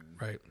that one.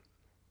 Right.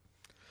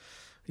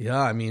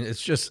 Yeah, I mean,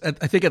 it's just, I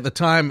think at the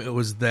time it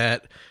was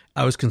that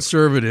I was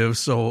conservative,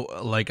 so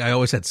like I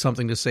always had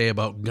something to say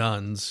about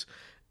guns,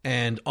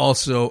 and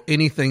also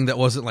anything that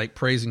wasn't like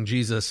praising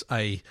Jesus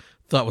I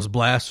thought was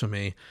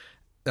blasphemy,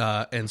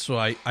 and so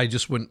I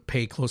just wouldn't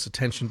pay close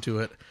attention to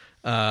it.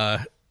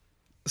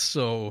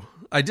 So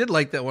I did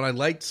like that one. I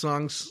liked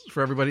songs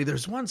for everybody.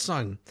 There's one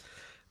song,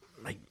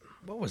 like,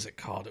 what was it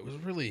called? It was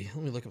really,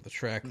 let me look up the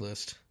track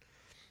list.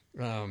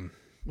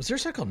 Was there a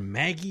song called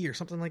Maggie or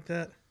something like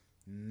that?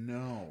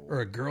 No.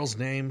 Or a girl's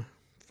name?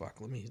 Fuck,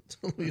 let me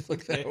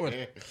look that one.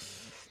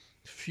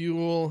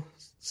 Fuel,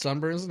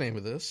 Sunburn's the name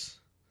of this.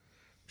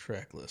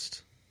 Track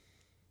list.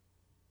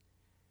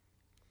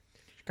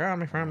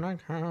 Coming from the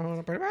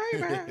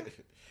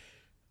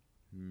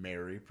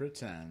Mary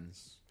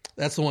Pretends.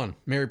 That's the one.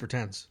 Mary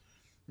Pretends.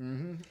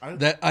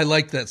 Mm-hmm. I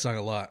liked that song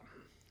a lot.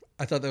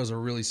 I thought that was a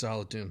really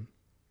solid tune.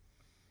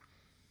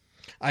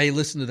 I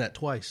listened to that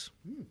twice.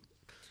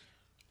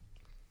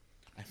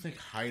 I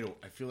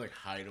feel like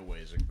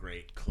Hideaway is a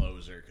great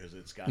closer because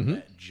it's got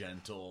that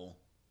gentle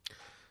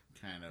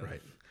kind of.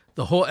 Right.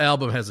 The whole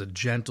album has a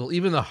gentle,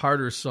 even the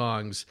harder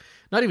songs,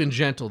 not even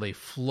gentle, they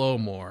flow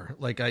more.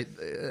 Like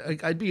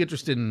I'd be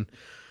interested in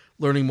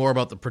learning more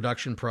about the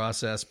production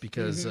process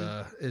because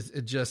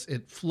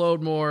it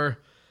flowed more.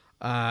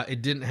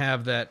 It didn't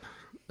have that.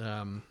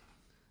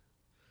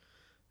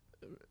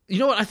 You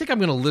know what? I think I'm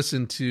going to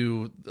listen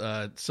to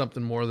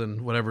something more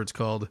than whatever it's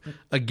called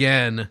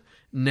again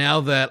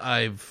now that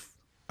I've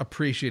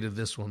appreciated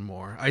this one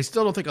more. I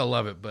still don't think I'll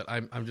love it, but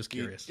I'm just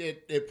curious.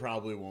 It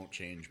probably won't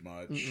change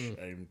much.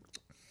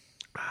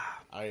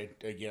 I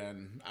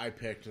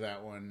picked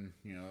that one.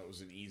 You know, it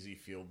was an easy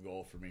field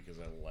goal for me because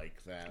I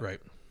like that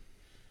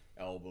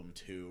album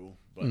too.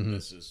 But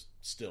this is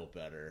still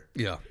better.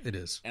 Yeah, it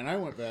is. And I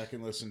went back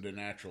and listened to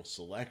Natural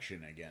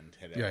Selection again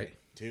today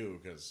too,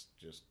 because.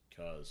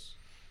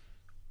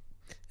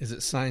 Is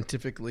it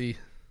scientifically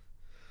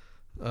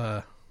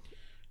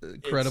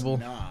credible?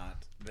 It's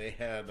not. They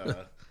had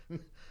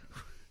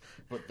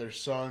but their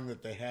song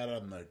that they had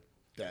on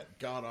that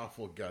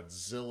god-awful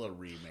Godzilla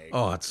remake.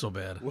 Oh, it's so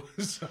bad.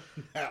 Was on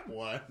that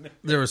one.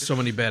 There were so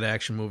many bad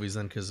action movies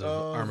then because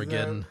of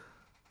Armageddon.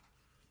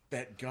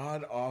 That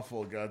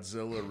god-awful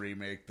Godzilla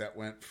remake that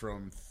went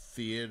from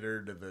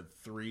theater to the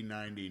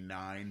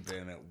 $3.99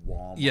 bin at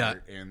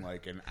Walmart in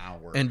like an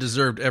hour. And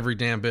deserved every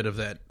damn bit of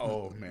that.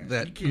 Oh, man.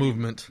 That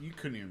movement. You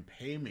couldn't even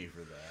pay me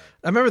for that.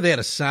 I remember they had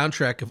a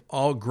soundtrack of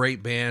all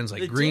great bands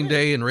like Green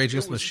Day and Rage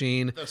Against the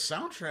Machine. The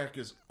soundtrack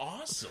is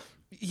awesome.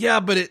 Yeah,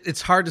 but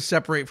it's hard to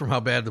separate from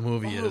how bad the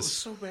movie is. It was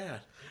so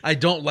bad. I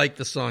don't like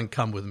the song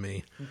 "Come With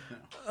Me."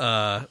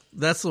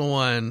 That's the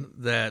one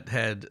that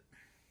had,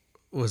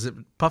 was it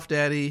Puff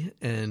Daddy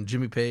and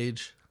Jimmy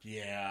Page?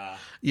 Yeah.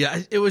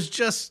 Yeah, it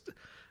was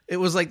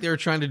like they were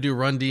trying to do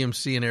Run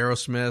DMC and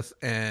Aerosmith,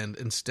 and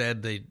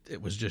instead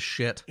it was just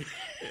shit.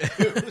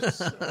 It was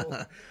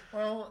so,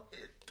 well,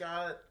 it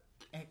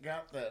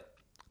got that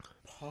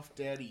Puff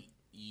Daddy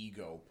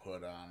ego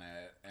put on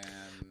it,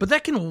 but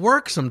that can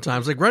work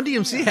sometimes. Like Run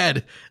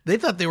DMC they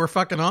thought they were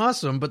fucking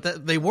awesome,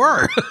 but they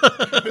were.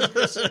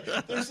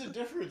 There's a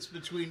difference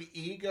between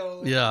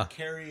ego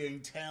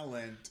carrying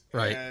talent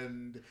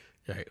and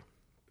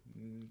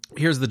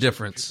here's the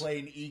difference.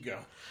 Plain ego.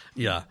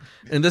 Yeah,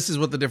 and this is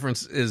what the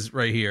difference is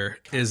right here.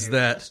 Is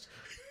that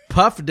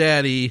Puff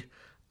Daddy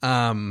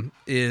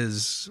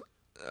is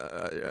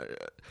how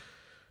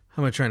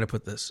am I trying to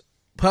put this?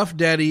 Puff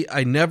Daddy,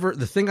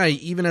 the thing I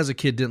even as a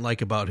kid didn't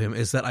like about him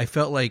is that I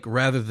felt like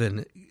rather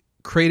than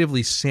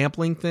creatively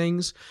sampling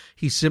things,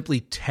 he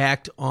simply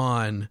tacked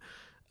on,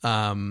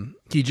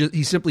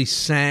 he simply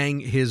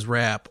sang his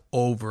rap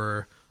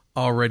over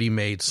already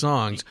made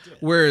songs.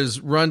 Whereas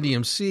Run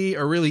DMC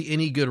or really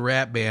any good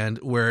rap band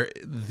where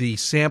the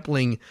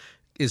sampling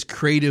is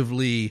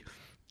creatively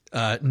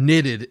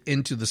knitted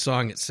into the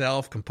song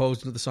itself,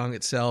 composed into the song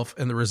itself,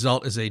 and the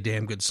result is a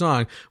damn good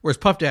song. Whereas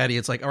Puff Daddy,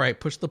 it's like, all right,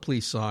 push the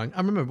police song.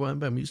 I remember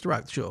when I used to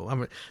rock the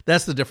show.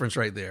 That's the difference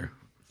right there.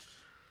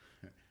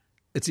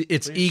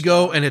 It's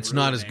ego, and it's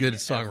not as good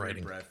as songwriting.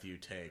 Every Breath You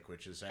Take,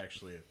 which is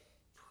actually a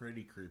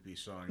pretty creepy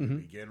song to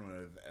begin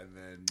with, and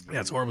then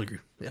it's horribly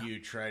creepy. Yeah. You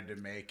tried to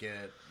make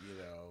it,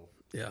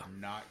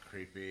 not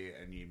creepy,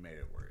 and you made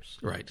it worse.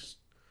 Right.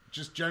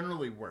 Just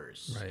generally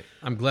worse. Right.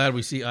 I'm glad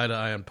we see eye to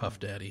eye on Puff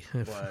Daddy.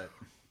 But,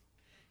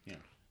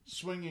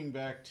 swinging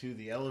back to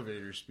the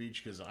elevator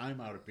speech, because I'm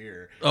out of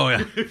beer. Oh,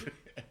 yeah.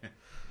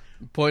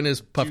 Point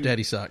is, Puff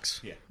Daddy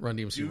sucks. Yeah. Run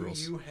DMC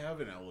rules. Do you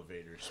have an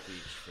elevator speech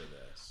for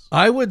this?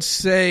 I would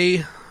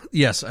say,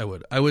 yes, I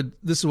would.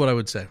 This is what I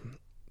would say.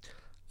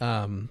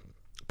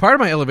 Part of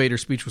my elevator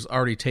speech was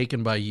already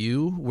taken by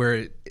you,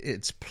 where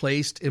it's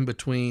placed in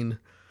between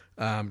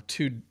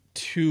two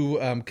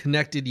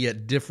connected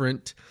yet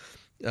different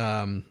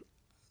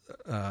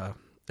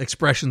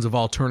expressions of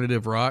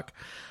alternative rock.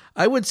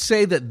 I would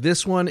say that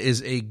this one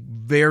is a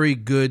very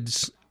good.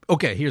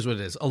 Okay, here's what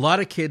it is. A lot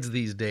of kids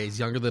these days,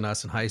 younger than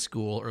us in high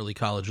school, early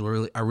college,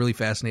 are really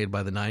fascinated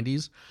by the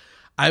 90s.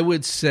 I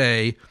would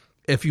say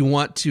if you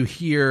want to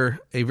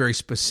hear a very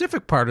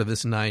specific part of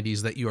this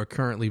 90s that you are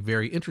currently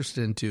very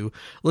interested into,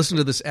 listen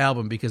to this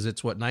album because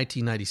it's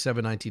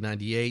 1997,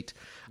 1998.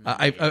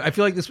 I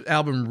feel like this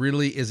album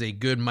really is a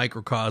good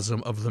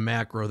microcosm of the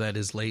macro that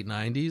is late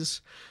 90s.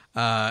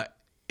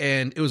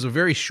 And it was a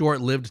very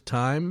short-lived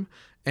time.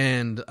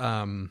 And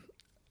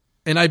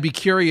I'd be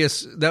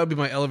curious, that would be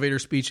my elevator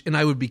speech, and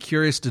I would be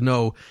curious to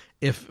know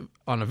if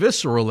on a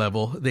visceral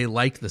level they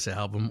liked this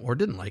album or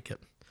didn't like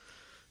it.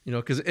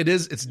 Because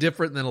it's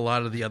different than a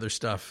lot of the other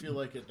stuff. I feel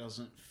like it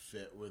doesn't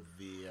fit with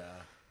the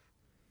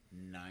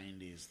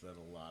 90s that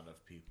a lot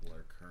of people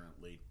are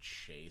currently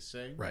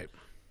chasing. Right.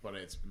 But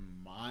it's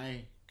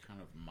my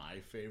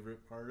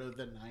favorite part of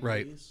the 90s.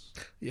 Right.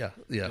 Yeah.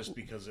 Just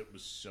because it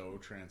was so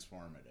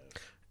transformative.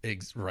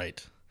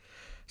 Right.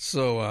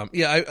 So,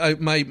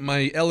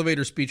 my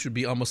elevator speech would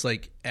be almost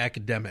like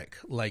academic.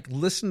 Like,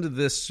 listen to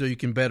this so you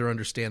can better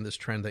understand this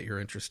trend that you're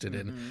interested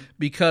in.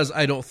 Because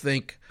I don't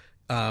think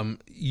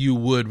you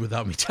would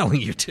without me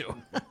telling you to.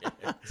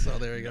 So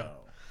there you go. No.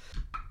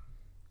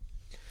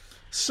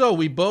 So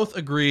we both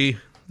agree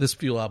this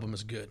Fuel album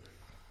is good.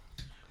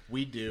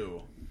 We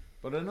do.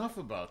 But enough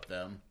about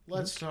them.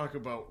 Let's talk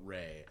about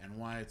Ray and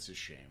why it's a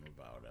shame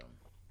about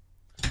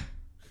him.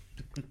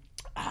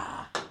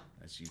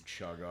 as you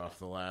chug off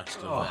the last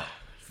of that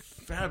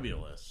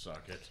fabulous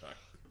Suckatuck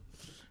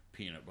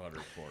peanut butter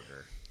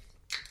porter.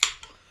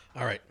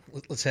 All right,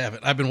 let's have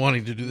it. I've been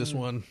wanting to do this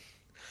one.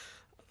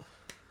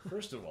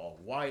 First of all,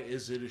 why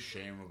is it a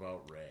shame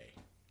about Ray?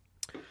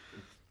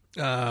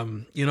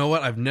 You know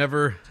what?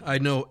 I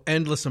know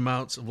endless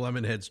amounts of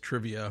Lemonheads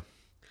trivia.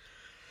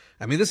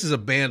 I mean, this is a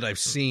band I've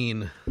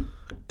seen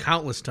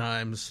countless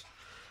times.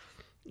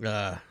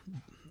 I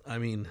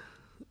mean,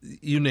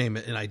 you name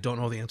it, and I don't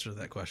know the answer to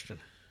that question.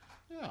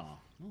 Yeah,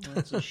 well,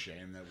 it's a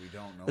shame that we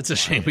don't know. It's a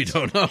shame we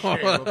don't know.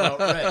 Shame about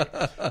Ray.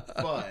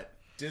 But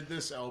did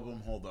this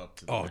album hold up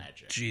to the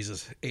magic?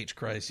 Jesus H.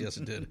 Christ, yes,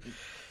 it did.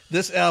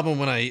 This album,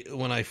 when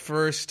I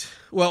first,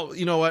 well,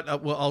 you know what?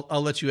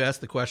 I'll let you ask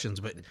the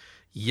questions, but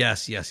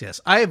yes.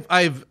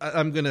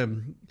 I'm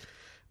gonna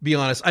be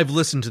honest. I've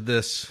listened to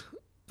this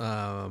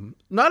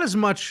not as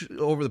much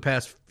over the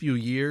past few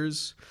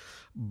years,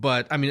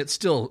 but I mean, it's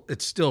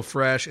still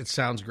fresh. It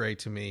sounds great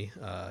to me.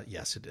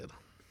 Yes, it did.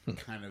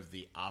 Kind of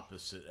the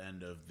opposite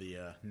end of the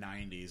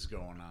 90s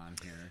going on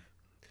here.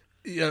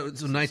 Yeah,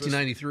 so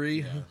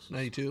 1993,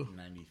 92,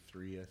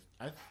 93,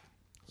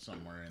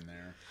 somewhere in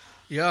there.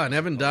 Yeah, and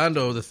Evan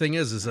Dando. The thing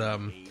is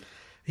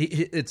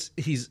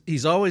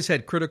he's always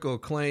had critical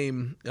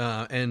acclaim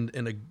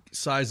and a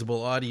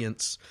sizable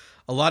audience.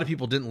 A lot of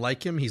people didn't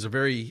like him. He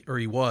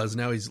was.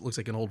 Now he looks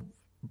like an old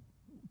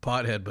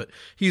pothead, but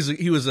he was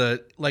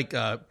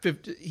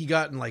he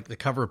got in like the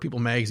cover of People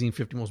magazine,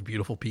 50 Most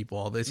Beautiful People.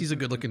 All this. He's a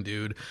good looking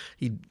dude.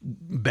 He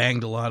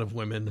banged a lot of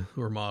women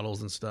who were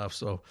models and stuff.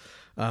 So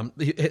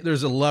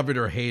there's a love it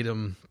or hate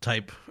him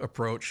type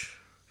approach,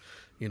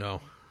 you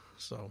know.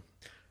 So.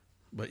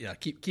 But yeah,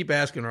 keep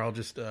asking, or I'll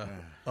just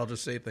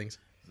say things.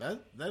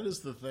 That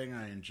is the thing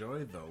I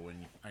enjoy, though.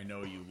 When I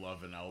know you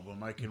love an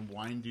album, I can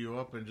wind you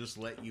up and just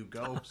let you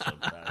go.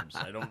 Sometimes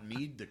I don't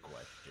need the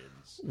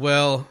questions.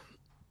 Well,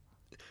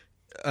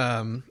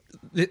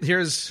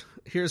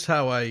 here's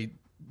how I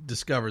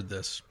discovered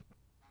this.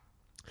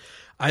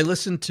 I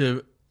listened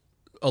to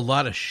a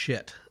lot of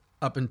shit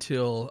up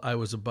until I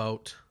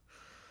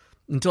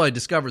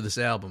discovered this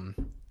album.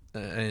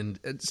 And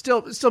it's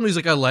still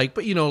music I like,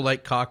 but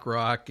like cock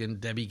rock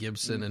and Debbie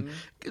Gibson and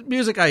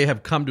music I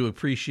have come to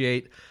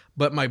appreciate.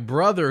 But my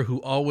brother,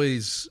 who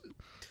always,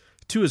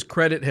 to his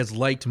credit, has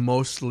liked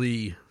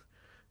mostly,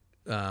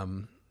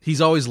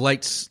 he's always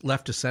liked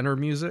left to center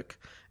music,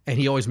 and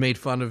he always made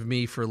fun of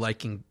me for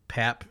liking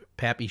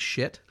pappy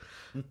shit,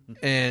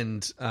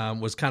 and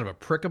was kind of a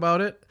prick about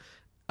it.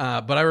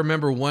 But I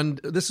remember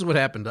this is what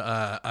happened.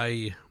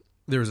 There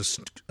was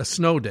a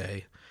snow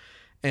day.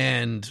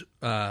 And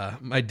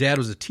my dad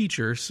was a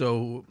teacher,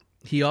 so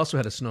he also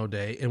had a snow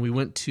day. And we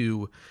went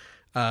to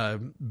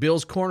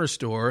Bill's Corner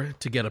Store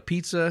to get a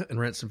pizza and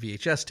rent some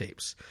VHS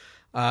tapes.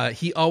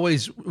 He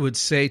always would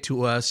say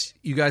to us,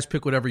 you guys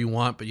pick whatever you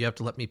want, but you have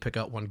to let me pick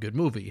out one good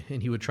movie.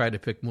 And he would try to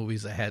pick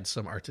movies that had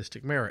some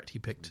artistic merit. He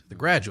picked The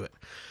Graduate.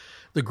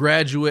 The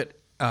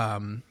Graduate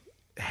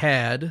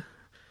had...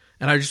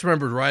 And I just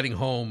remembered riding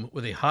home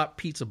with a hot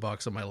pizza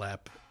box on my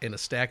lap and a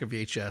stack of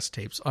VHS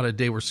tapes on a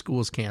day where school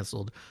was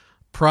canceled.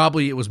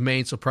 Probably it was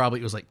Maine, so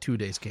probably it was like 2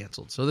 days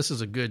canceled. So this is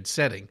a good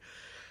setting.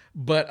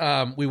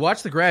 But we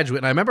watched The Graduate,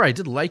 and I remember I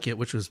did like it,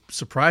 which was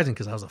surprising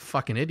because I was a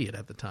fucking idiot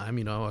at the time.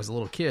 I was a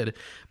little kid.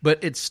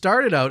 But it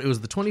started out, it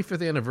was the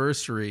 25th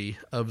anniversary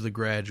of The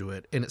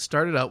Graduate, and it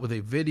started out with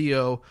a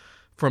video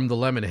from the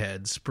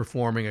Lemonheads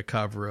performing a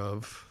cover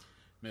of...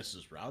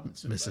 Mrs.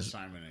 Robinson by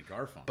Simon and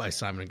Garfunkel. By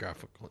Simon and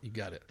Garfunkel. You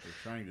got it. You're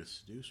trying to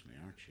seduce me,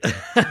 aren't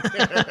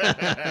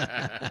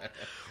you?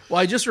 Well,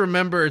 I just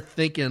remember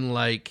thinking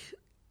like,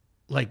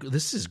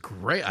 this is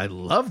great. I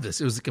love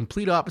this. It was the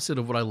complete opposite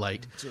of what I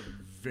liked. It's a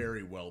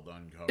very well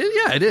done cover.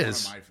 Yeah, it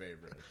is. One of my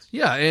favorites.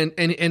 Yeah,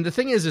 and the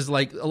thing is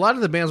like a lot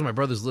of the bands my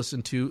brothers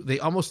listened to, they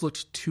almost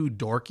looked too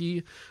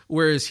dorky.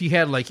 Whereas he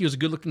was a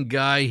good looking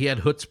guy. He had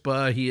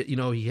chutzpah.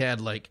 He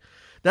had like,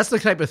 that's the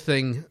type of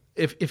thing.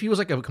 If he was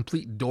like a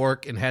complete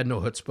dork and had no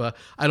chutzpah,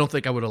 I don't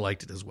think I would have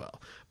liked it as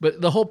well. But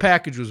the whole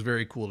package was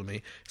very cool to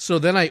me. So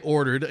then I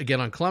ordered,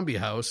 again on Columbia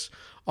House,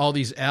 all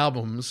these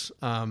albums,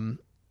 and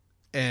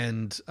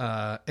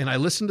I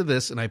listened to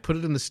this and I put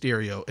it in the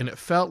stereo, and it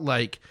felt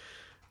like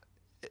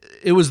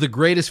it was the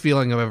greatest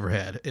feeling I've ever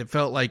had. It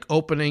felt like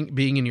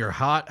being in your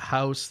hot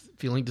house,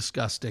 feeling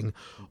disgusting,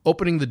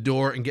 opening the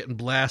door and getting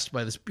blasted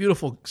by this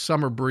beautiful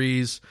summer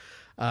breeze.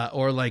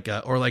 Or like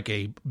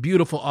a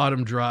beautiful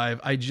autumn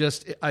drive. I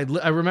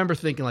remember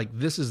thinking like,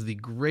 this is the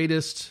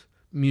greatest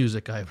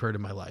music I've heard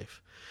in my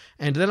life.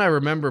 And then I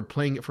remember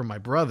playing it for my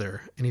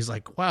brother, and he's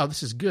like, wow,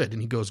 this is good. And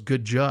he goes,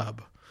 good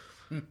job.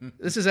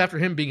 This is after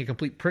him being a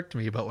complete prick to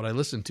me about what I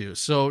listened to.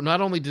 So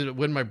not only did it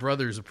win my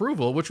brother's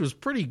approval, which was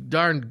pretty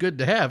darn good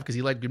to have because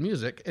he liked good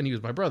music and he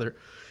was my brother,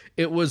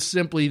 it was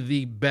simply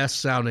the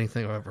best sounding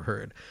thing I've ever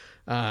heard.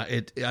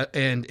 It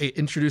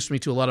introduced me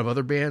to a lot of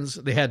other bands.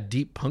 They had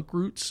deep punk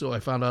roots, so I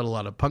found out a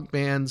lot of punk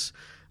bands.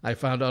 I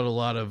found out a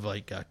lot of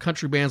like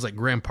country bands like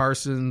Graham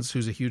Parsons,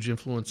 who's a huge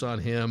influence on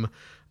him.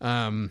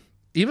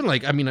 Even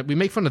like, I mean, we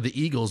make fun of the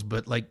Eagles,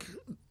 but like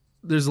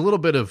there's a little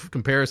bit of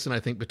comparison, I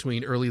think,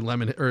 between early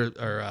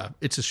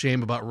It's a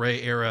Shame About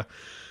Ray era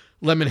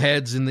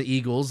Lemonheads and the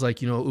Eagles,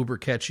 like, uber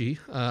catchy.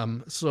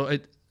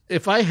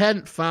 If I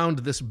hadn't found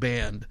this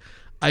band,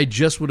 I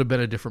just would have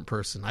been a different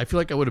person. I feel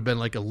like I would have been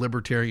like a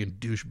libertarian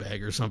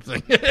douchebag or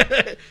something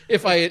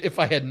if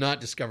I had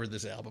not discovered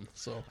this album.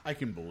 So I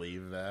can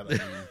believe that. I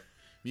mean,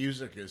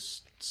 music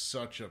is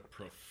such a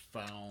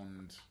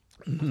profound,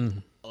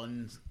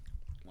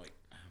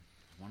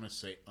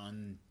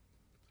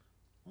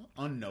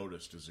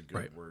 unnoticed is a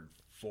good word.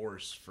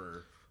 Force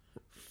for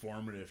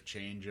formative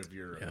change of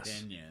your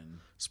opinion,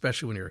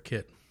 especially when you're a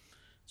kid.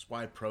 That's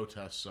why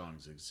protest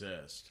songs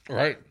exist.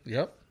 Right.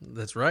 Yep.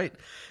 That's right.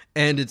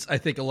 And I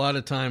think a lot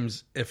of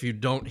times if you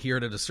don't hear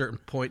it at a certain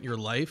point in your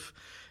life,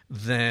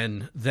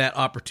 then that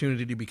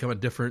opportunity to become a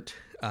different,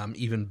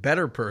 even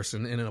better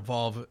person and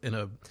evolve in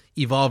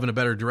a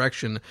better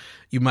direction,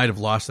 you might have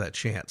lost that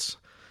chance,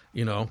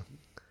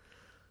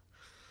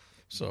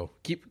 So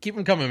keep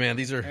them coming, man.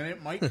 These are, and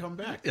it might come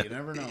back. You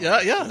never know.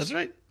 Yeah, that's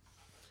right.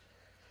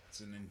 It's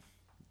an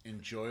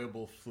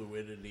enjoyable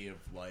fluidity of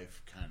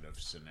life kind of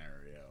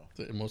scenario.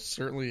 It most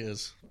certainly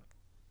is.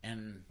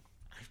 And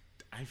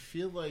I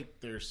feel like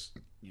there's,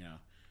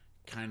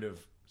 kind of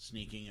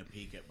sneaking a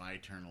peek at my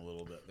turn a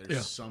little bit.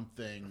 There's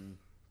something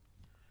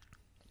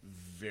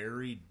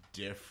very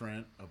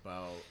different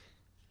about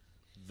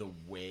the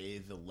way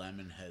the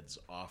Lemonheads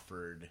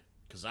offered,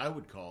 because I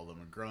would call them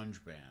a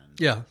grunge band.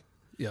 Yeah.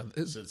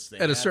 Since they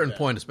at a certain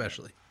point,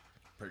 especially.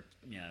 I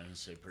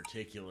say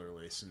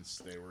particularly since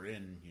they were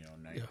in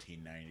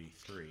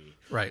 1993,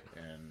 right?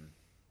 And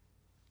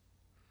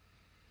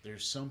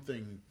there's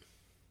something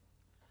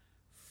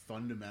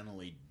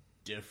fundamentally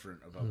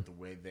different about the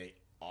way they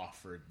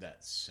offered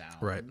that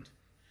sound,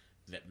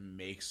 that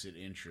makes it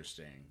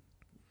interesting.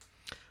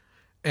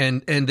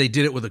 And they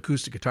did it with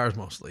acoustic guitars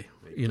mostly.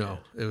 It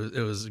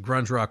was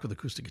grunge rock with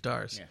acoustic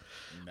guitars. Yeah,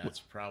 and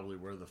that's probably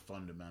where the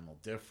fundamental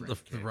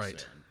difference kicks in.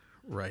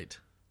 Right.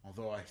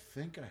 Although I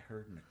think I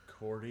heard an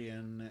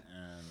accordion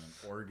and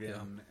an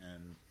organ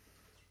and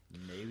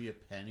maybe a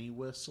penny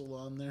whistle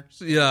on there.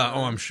 Yeah,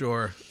 I'm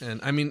sure.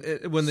 And I mean,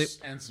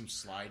 and some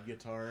slide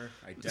guitar.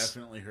 I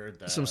definitely heard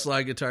that. Some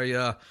slide guitar,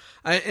 yeah.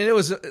 And it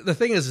was the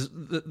thing is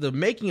the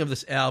making of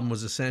this album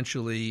was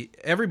essentially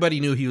everybody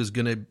knew he was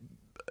gonna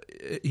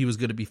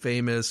be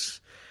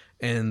famous,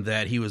 and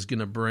that he was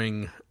gonna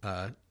bring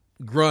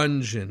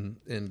grunge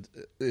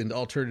and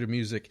alternative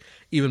music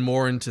even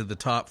more into the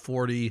top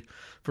 40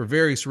 for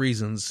various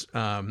reasons.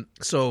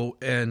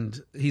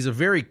 And he's a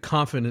very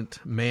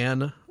confident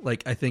man.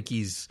 Like, I think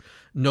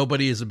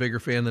nobody is a bigger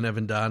fan than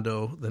Evan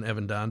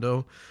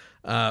Dando.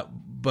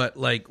 But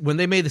like when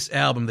they made this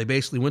album, they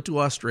basically went to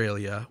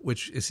Australia,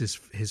 which is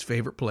his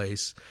favorite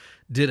place,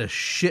 did a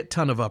shit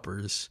ton of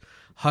uppers,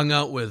 hung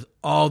out with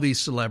all these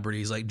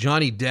celebrities. Like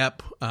Johnny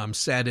Depp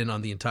sat in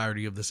on the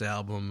entirety of this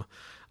album.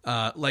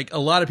 Like a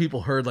lot of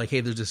people heard like, hey,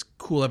 there's this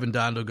cool Evan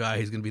Dando guy.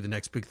 He's going to be the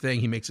next big thing.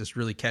 He makes this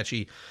really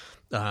catchy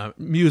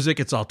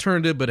music. It's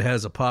alternative, but it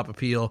has a pop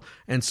appeal.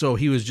 And so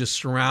he was just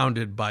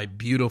surrounded by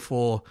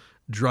beautiful,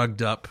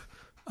 drugged up,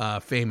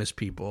 famous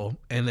people.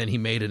 And then he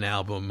made an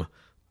album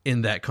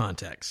in that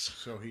context.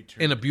 So he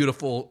turned in the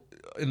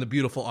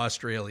beautiful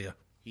Australia.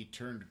 He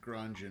turned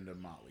grunge into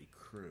Motley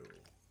Crue.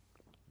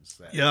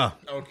 Yeah.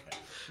 Okay.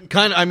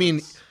 Kind of. I mean,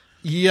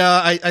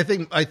 yeah. I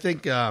think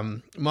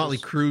Motley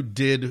Crue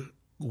did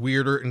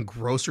weirder and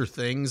grosser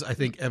things. I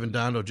think Evan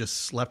Dando just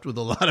slept with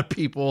a lot of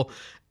people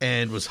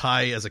and was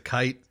high as a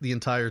kite the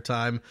entire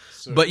time.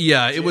 So but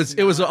yeah, it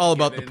was all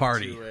about the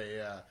party.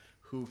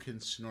 Who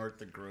can snort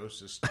the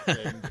grossest thing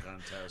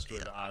contest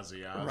with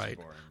Ozzy Osbourne? Right.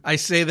 I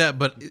say that,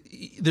 but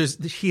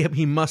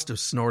he must have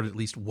snorted at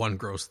least one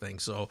gross thing.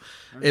 So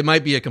it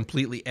might be a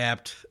completely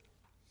apt.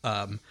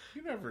 You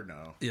never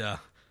know. Yeah.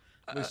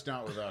 At least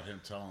not without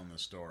him telling the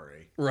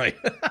story. Right.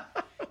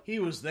 He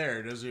was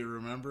there. Does he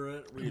remember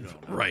it? We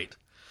don't know. Right.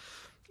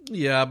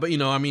 Yeah, but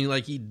I mean,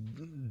 like he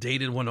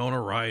dated Winona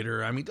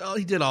Ryder. I mean,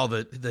 he did all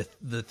the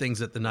things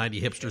that the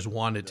 90s hipsters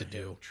wanted to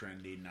do.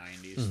 Trendy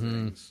 90s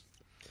things.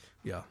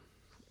 Yeah.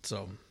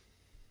 So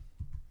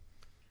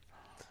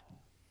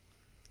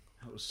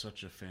that was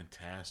such a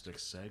fantastic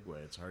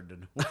segue. It's hard to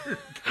know where to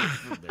go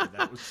from there.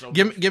 That was so.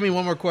 Give me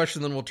one more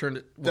question, then we'll turn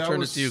it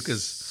to you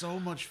because so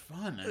much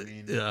fun. I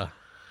mean, yeah.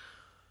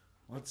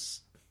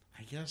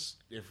 I guess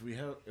if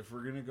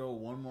we're gonna go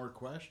one more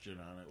question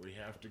on it, we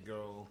have to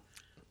go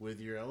with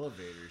your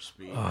elevator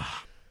speech.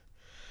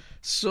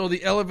 So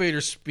the elevator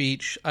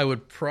speech, I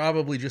would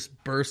probably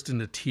just burst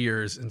into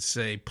tears and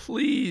say,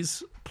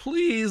 please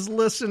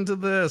listen to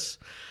this.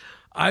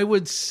 I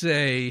would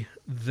say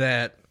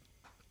that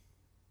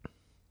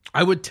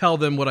I would tell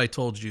them what I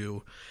told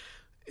you,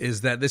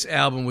 is that this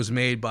album was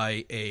made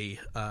by a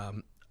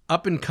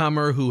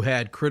up-and-comer who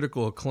had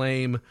critical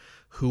acclaim,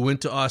 who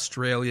went to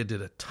Australia,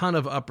 did a ton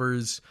of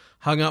uppers,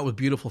 hung out with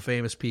beautiful,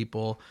 famous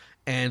people,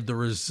 and the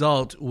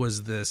result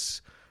was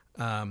this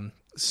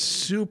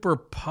super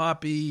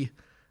poppy,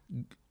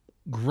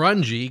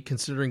 grungy,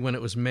 considering when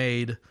it was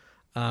made,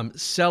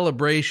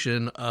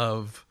 celebration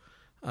of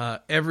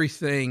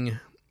everything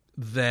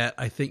that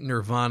I think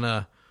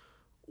Nirvana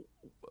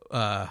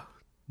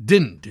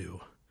didn't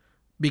do,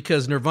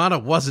 because Nirvana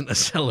wasn't a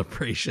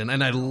celebration,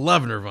 and I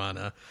love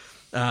Nirvana.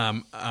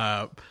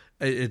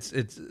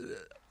 This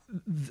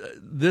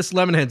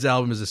Lemonheads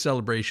album is a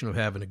celebration of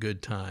having a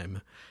good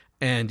time,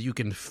 and you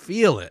can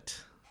feel it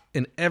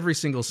in every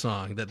single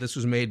song that this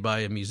was made by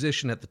a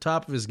musician at the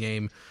top of his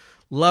game,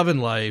 loving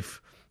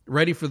life,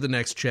 ready for the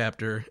next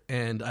chapter.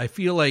 And I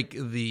feel like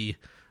it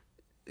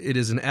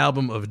is an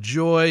album of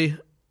joy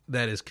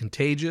that is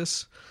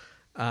contagious.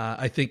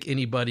 I think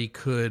anybody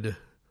could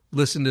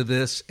listen to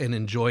this and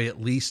enjoy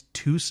at least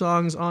 2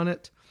 songs on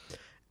it.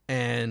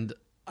 And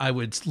I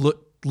would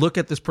look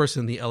at this person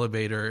in the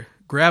elevator,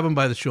 grab him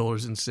by the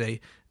shoulders and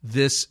say,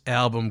 this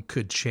album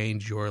could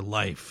change your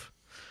life.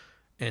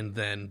 And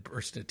then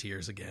burst into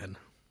tears again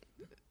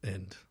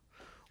and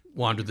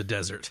wander the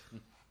desert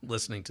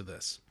listening to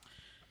this.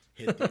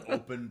 Hit the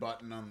open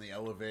button on the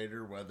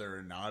elevator, whether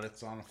or not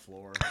it's on a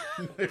floor.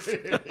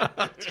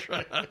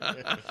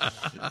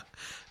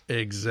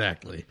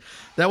 Exactly.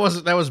 That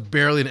was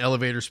barely an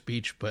elevator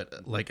speech,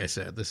 but like I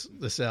said,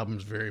 this album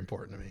is very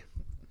important to me.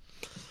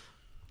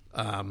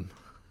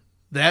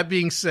 That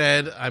being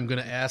said, I'm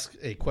going to ask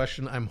a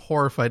question I'm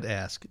horrified to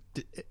ask.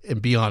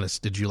 And be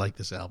honest, did you like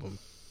this album?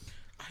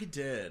 I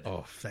did.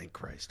 Oh, thank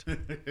Christ. If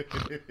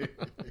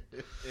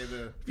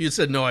you had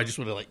said no, I just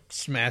would have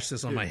smashed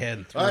this on my head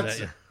and threw it at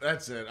you.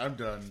 That's it. I'm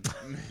done.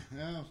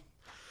 Well,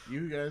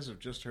 you guys have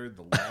just heard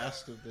the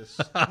last of this.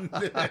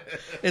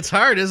 It's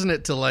hard, isn't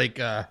it,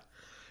 to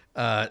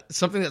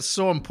something that's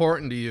so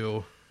important to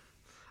you,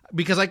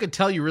 because I could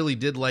tell you really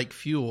did like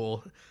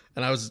Fuel,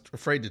 and I was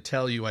afraid to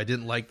tell you I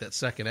didn't like that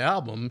second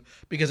album,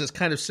 because it's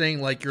kind of saying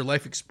your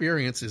life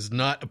experience is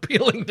not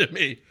appealing to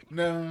me.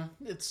 No,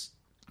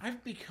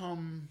 I've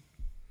become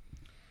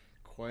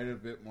quite a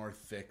bit more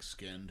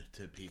thick-skinned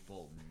to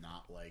people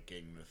not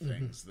liking the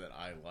things that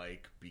I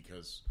like,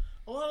 because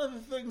a lot of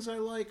the things I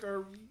like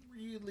are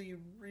really,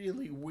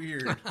 really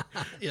weird.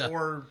 Yeah.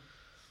 Or,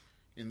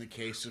 in the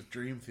case of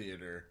Dream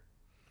Theater,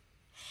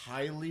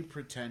 highly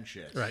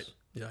pretentious. Right.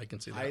 Yeah, I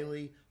can see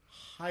that.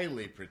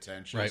 Highly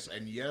pretentious. Right.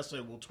 And yes, I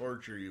will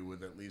torture you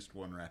with at least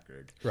one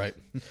record. Right.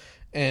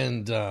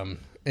 And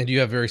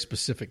you have very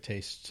specific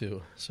tastes,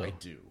 too. So I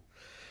do.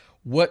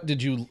 What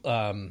did you?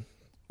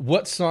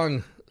 What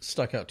song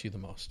stuck out to you the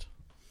most?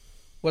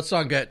 What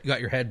song got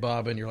your head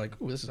bobbing? You're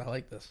like, "Ooh, I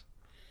like this."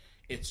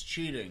 It's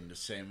cheating to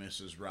say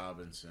Mrs.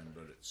 Robinson,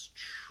 but it's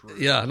true.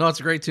 Yeah, no, it's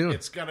a great tune.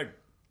 It's got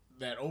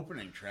that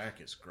opening track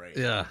is great.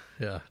 Yeah.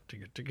 The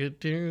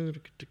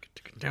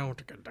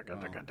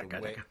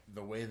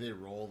way they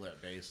roll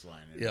that bass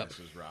line in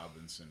Mrs.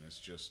 Robinson is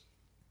just,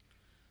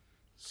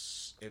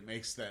 it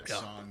makes that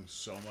song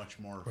so much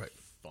more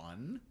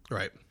fun.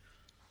 Right.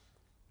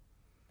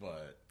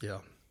 But yeah,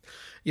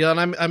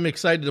 and I'm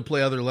excited to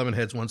play other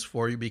Lemonheads ones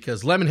for you,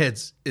 because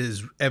Lemonheads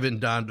is Evan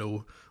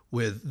Dando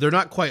with, they're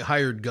not quite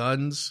hired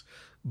guns,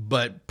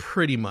 but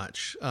pretty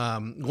much.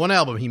 One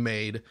album he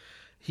made,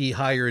 he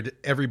hired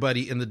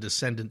everybody in the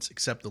Descendants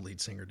except the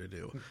lead singer to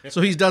do.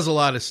 So he does a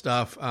lot of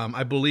stuff.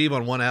 I believe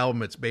on one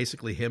album it's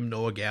basically him,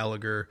 Noah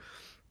Gallagher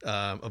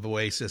of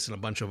Oasis, and a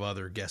bunch of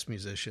other guest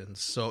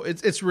musicians. So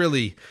it's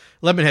really,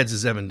 Lemonheads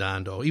is Evan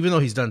Dando, even though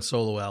he's done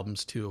solo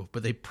albums too,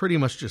 but they pretty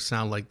much just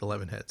sound like the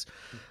Lemonheads.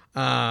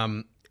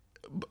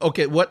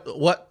 Okay,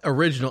 what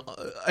original,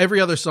 every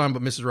other song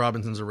but Mrs.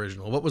 Robinson's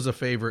original, what was a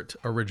favorite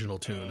original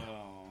tune?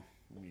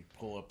 Let me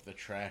pull up the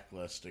track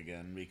list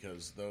again,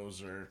 because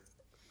those are,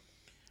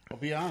 I'll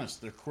be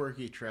honest, they're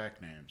quirky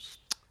track names.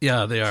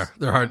 Yeah, they are.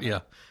 They're hard, yeah.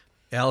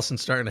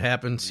 Allison's Starting to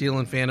Happen,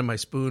 Ceiling Fan in My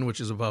Spoon, which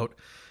is about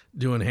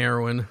doing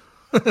heroin.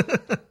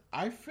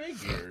 I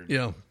figured.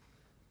 Yeah.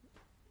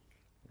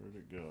 Where'd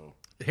it go?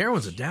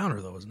 Heroin's a downer,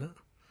 though, isn't it?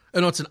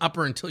 Oh, no, it's an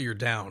upper until you're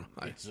down.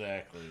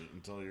 Exactly.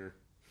 Until you're...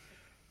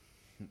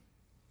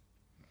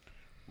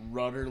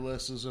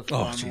 Rudderless is a fun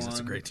one. Oh, jeez, that's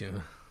a great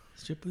tune.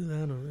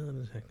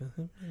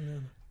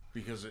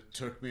 Because it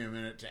took me a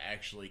minute to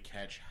actually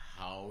catch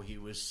how he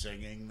was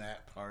singing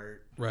that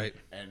part. Right.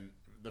 And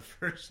the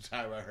first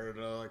time I heard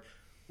it, I was like,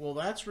 well,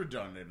 that's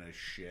redundant as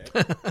shit.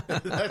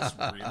 That's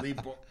really...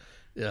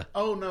 Yeah.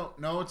 Oh,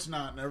 no, it's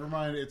not. Never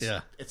mind.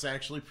 It's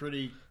actually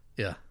pretty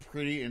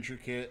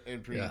intricate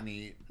and pretty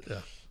neat.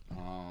 Yeah.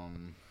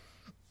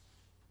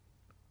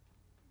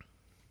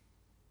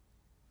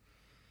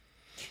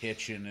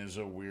 Kitchen is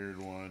a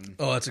weird one.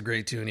 Oh, that's a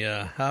great tune,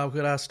 yeah. How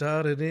could I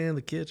start it in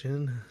the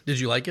kitchen? Did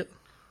you like it?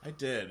 I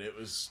did. It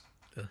was,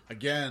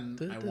 again,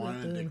 I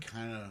wanted to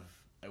kind of,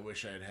 I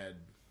wish I'd had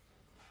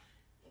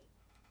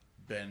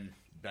been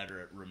better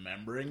at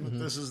remembering that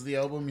this is the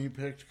album he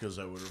picked, because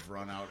I would have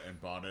run out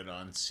and bought it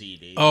on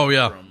CD. Oh,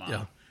 yeah.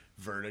 From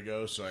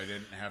Vertigo, so I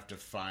didn't have to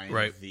find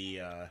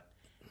the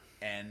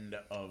end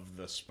of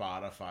the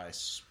Spotify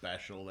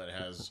special that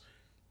has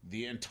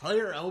the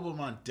entire album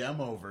on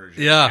demo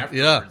version. Yeah.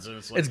 And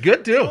it's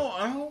good, too. Oh,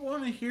 I don't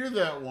want to hear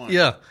that one.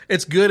 Yeah,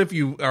 it's good if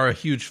you are a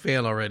huge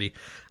fan already.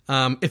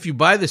 If you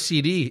buy the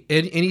CD,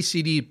 any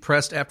CD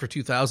pressed after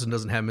 2000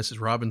 doesn't have Mrs.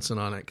 Robinson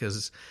on it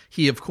because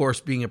he, of course,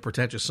 being a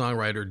pretentious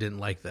songwriter, didn't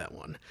like that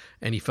one.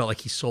 And he felt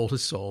like he sold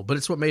his soul. But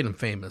it's what made him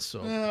famous.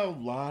 So. Oh,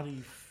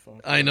 Lottie.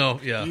 I know,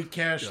 yeah. You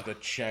cashed the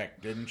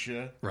check, didn't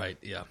you? Right,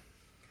 yeah.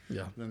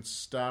 Yeah. Then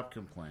stop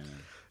complaining.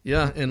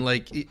 Yeah, and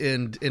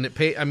it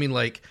pay. I mean,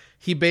 like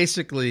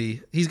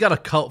he's got a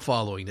cult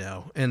following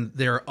now, and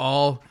they're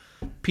all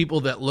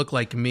people that look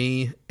like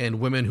me and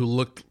women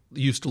who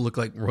used to look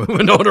like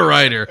Winona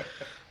Ryder.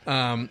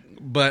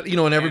 But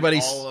and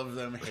everybody's all of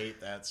them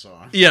hate that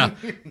song. Yeah,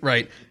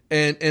 right.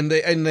 And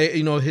they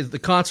the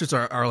concerts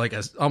are like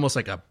almost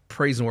like a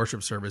praise and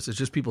worship service. It's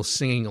just people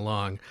singing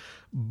along.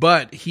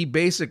 But he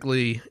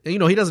basically, he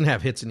doesn't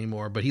have hits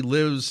anymore, but he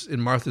lives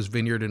in Martha's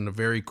Vineyard in a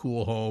very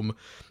cool home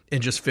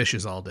and just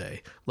fishes all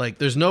day. Like,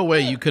 there's no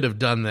way you could have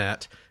done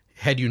that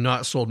had you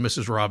not sold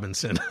Mrs.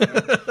 Robinson.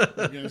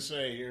 I'm going to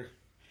say,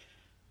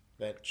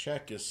 that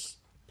check is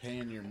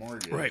paying your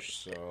mortgage. Right.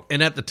 So.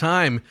 And at the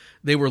time,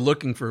 they were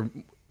looking for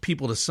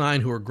people to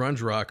sign who are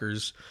grunge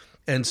rockers.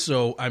 And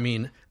so, I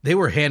mean, they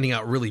were handing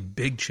out really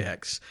big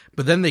checks,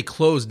 but then they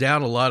closed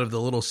down a lot of the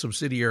little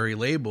subsidiary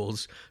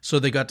labels, so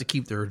they got to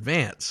keep their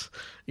advance,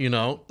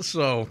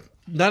 So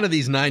none of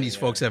these 90s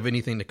folks have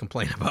anything to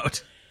complain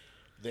about.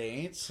 They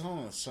ain't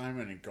selling a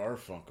Simon and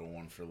Garfunkel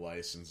one for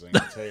licensing,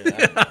 I'll tell you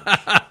that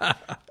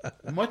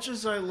much. Much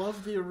as I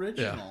love the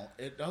original,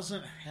 it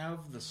doesn't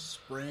have the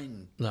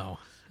spring. No,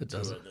 it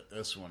doesn't. That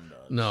this one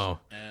does. No.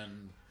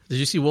 And did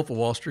you see Wolf of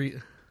Wall Street?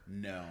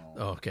 No.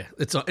 Oh, okay.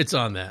 It's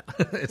on that.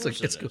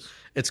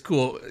 It's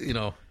cool.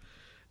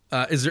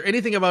 Is there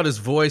anything about his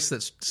voice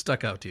that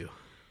stuck out to you?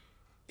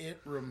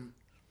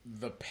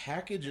 The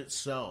package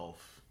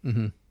itself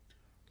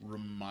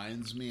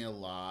reminds me a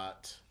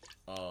lot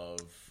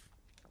of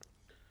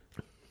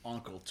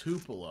Uncle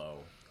Tupelo.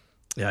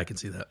 Yeah, I can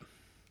see that.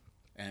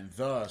 And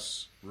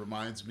thus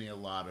reminds me a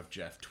lot of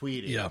Jeff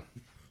Tweedy. Yeah.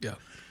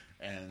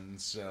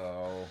 And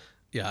so.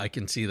 Yeah, I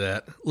can see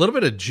that. A little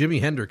bit of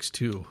Jimi Hendrix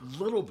too.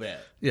 A little bit.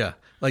 Yeah,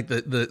 like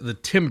the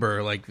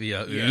timbre, like the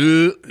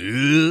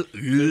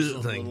There's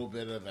a thing. little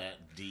bit of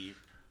that deep.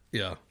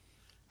 Yeah,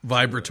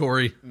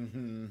 vibratory.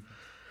 Mm-hmm.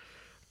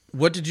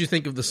 What did you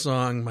think of the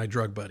song "My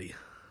Drug Buddy"?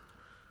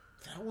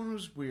 That one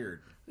was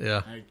weird.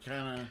 Yeah, I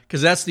kind of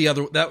because that's the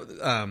other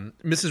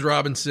Mrs.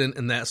 Robinson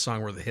and that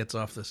song were the hits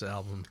off this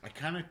album. I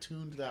kind of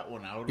tuned that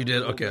one out. You did?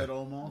 Little Okay, bit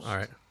almost. All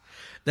right.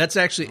 That's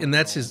actually, and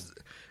that's his.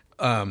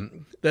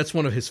 That's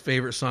one of his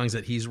favorite songs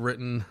that he's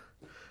written.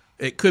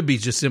 It could be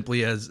just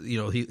simply as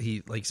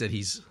he like I said,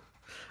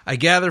 I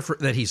gather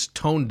that he's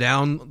toned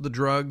down the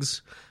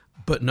drugs,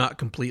 but not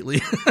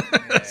completely.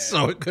 Yeah.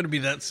 So it could be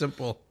that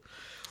simple.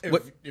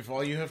 If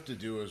all you have to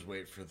do is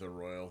wait for the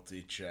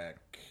royalty check,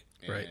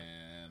 right.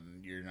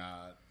 And you're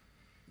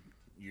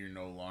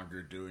no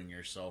longer doing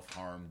yourself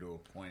harm to a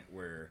point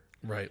where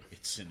right.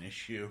 It's an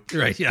issue.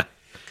 Right? Yeah.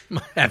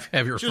 Have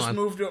your just fun.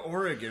 move to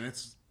Oregon.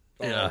 It's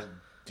yeah.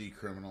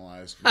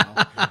 Decriminalized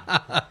now.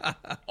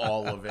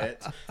 All of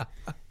it.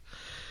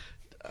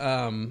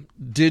 I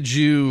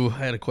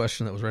had a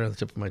question that was right on the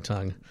tip of my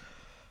tongue.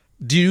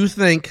 Do you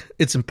think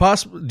it's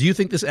impossible? Do you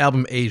think this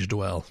album aged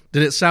well?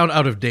 Did it sound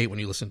out of date when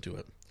you listened to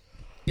it?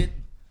 It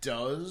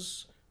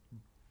does,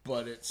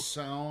 but it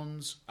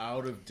sounds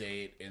out of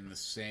date in the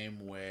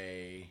same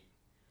way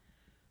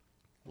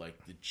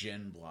like the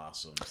Gin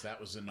Blossoms.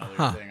 That was another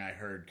thing I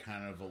heard,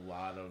 kind of a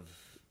lot of.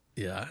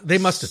 Yeah, they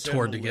must have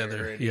toured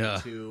together. Yeah.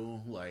 Too.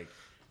 Like,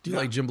 do you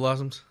like Gin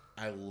Blossoms?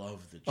 I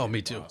love the Gin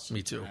me too. Blossoms,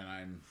 Me too. And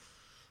I'm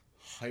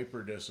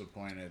hyper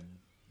disappointed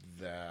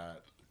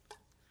that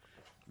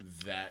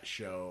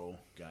show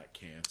got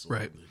canceled.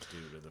 Right.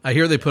 Due to the I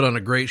hear they put on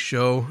a great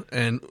show,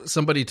 and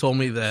somebody told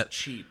me that it's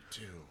cheap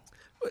too.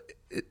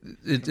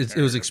 It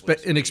was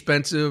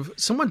inexpensive.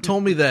 Someone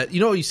told me that,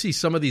 you see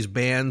some of these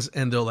bands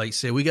and they'll like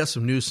say, we got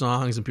some new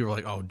songs, and people are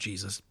like, oh,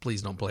 Jesus,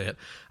 please don't play it.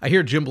 I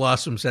hear Gin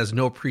Blossoms has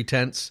No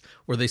Pretense,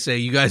 where they say,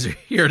 you guys are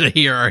here to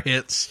hear our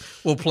hits.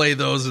 We'll play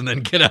those and then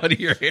get out of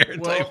your hair.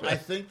 Well, I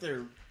think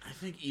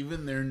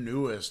even their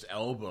newest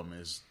album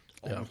is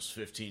almost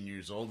 15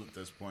 years old at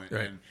this point.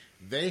 Right. And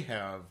they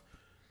have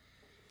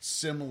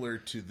similar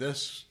to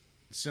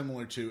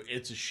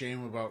It's a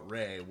Shame About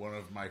Ray, one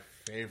of my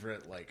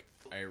favorite,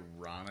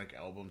 ironic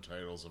album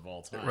titles of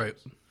all time. Right.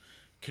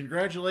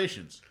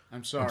 Congratulations.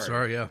 I'm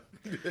sorry. Yeah.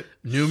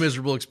 New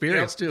miserable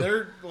experience, too.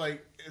 They're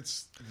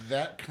it's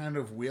that kind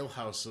of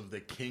wheelhouse of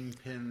the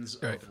kingpins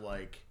of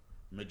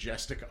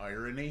majestic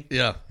irony.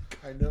 Yeah.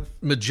 Kind of.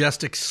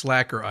 Majestic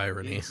slacker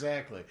irony.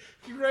 Exactly.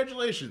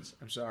 Congratulations.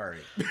 I'm sorry.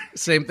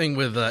 Same thing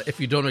with if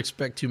you don't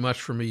expect too much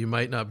from me, you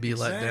might not be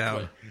let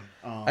down.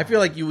 I feel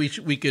like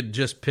we could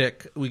do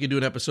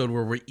an episode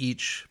where we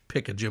each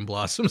pick a Gin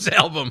Blossoms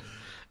album.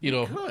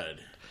 Good.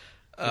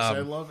 I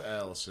love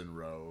Allison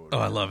Road. Oh,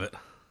 I love it.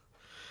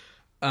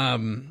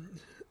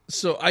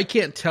 So I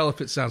can't tell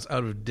if it sounds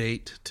out of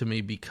date to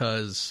me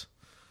because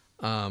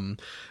I'm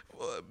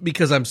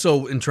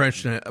so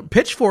entrenched in it.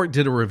 Pitchfork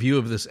did a review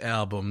of this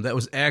album that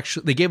was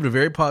actually, they gave it a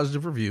very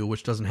positive review,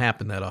 which doesn't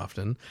happen that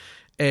often.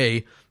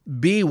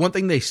 B, one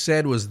thing they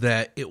said was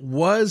that it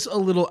was a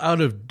little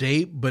out of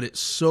date, but it's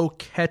so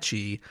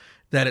catchy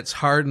that it's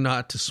hard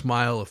not to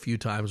smile a few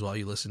times while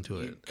you listen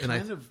to it.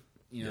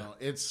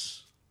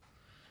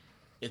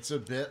 It's a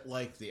bit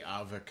like the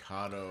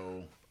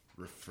avocado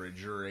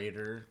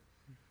refrigerator.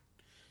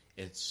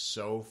 It's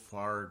so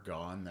far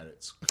gone that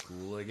it's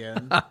cool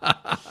again.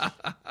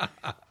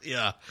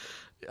 Yeah,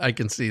 I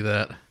can see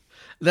that.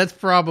 That's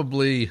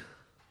probably...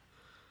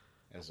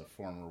 As a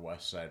former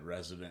West Side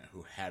resident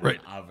who had Right.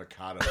 an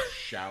avocado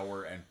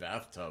shower and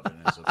bathtub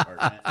in his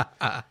apartment,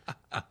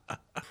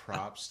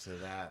 props to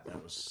that.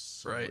 That was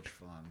so Right. much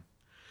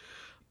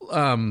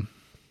fun.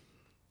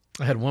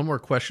 I had one more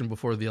question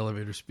before the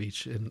elevator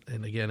speech, and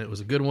again, it was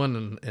a good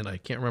one, and I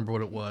can't remember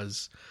what it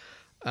was.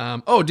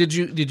 Did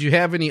you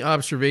have any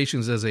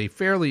observations as a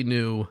fairly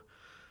new,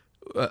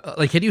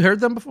 had you heard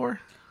them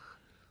before?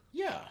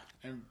 Yeah.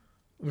 And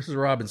Mrs.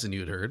 Robinson, you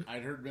had heard.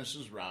 I'd heard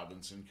Mrs.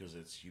 Robinson because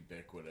it's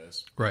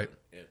ubiquitous. Right.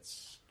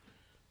 It's,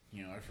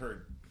 I've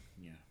heard,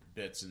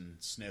 bits and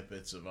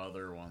snippets of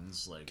other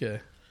ones. Like, Okay.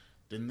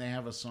 didn't they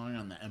have a song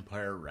on the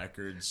Empire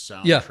Records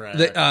Yeah,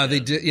 soundtrack? they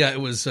did. Yeah,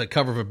 it was a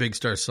cover of a Big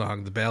Star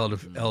song, the Ballad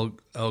of El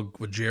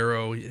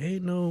Guajiro.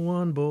 Ain't no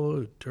one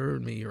boy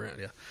turn me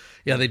around.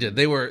 Yeah, they did.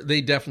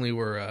 They definitely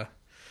were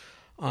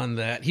on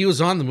that. He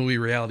was on the movie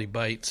Reality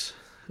Bites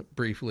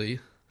briefly.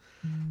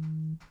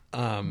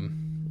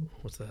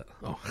 What's that?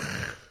 Oh,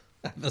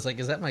 I was like,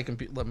 is that my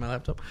computer? My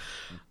laptop?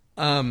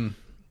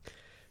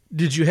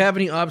 Did you have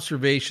any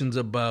observations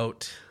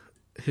about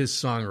his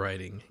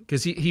songwriting?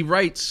 Because he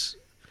writes,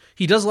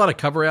 he does a lot of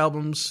cover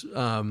albums,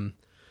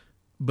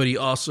 but he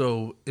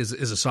also is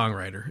a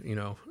songwriter.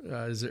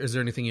 Is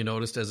there anything you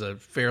noticed as a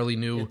fairly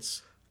new,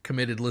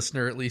 committed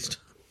listener, at least?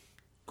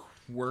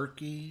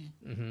 Quirky,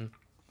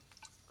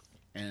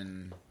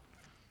 and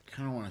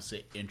kind of want to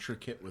say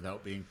intricate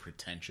without being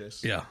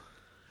pretentious. Yeah,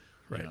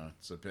 right.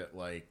 It's a bit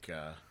like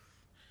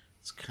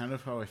it's kind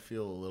of how I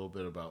feel a little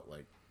bit about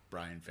like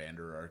Brian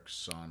Vander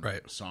Ark's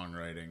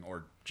songwriting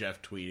or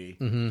Jeff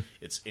Tweedy.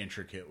 It's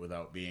intricate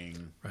without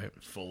being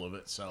full of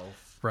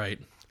itself. Right.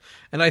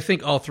 And I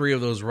think all three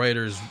of those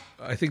writers,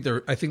 I think they're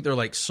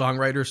like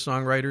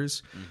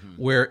songwriters,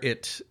 where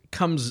it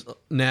comes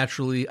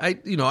naturally.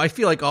 I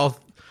feel like all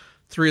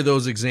three of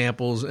those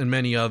examples and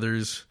many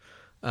others,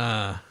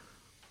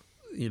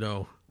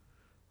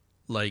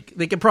 like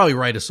they could probably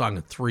write a song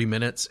in 3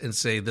 minutes and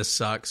say this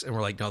sucks, and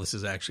we're like, no, this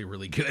is actually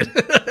really good.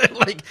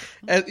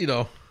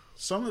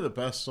 Some of the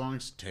best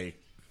songs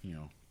take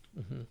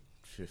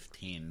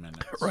 15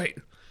 minutes.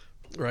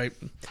 Right.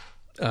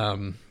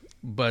 I'm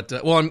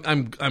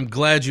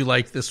glad you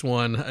liked this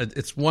one.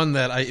 It's one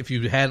that if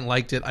you hadn't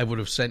liked it, I would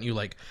have sent you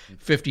like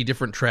 50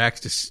 different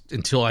tracks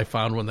until I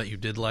found one that you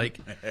did like.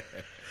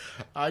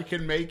 I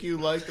can make you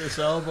like this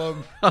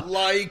album.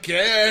 Like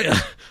it. Yeah.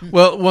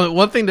 Well,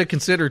 one thing to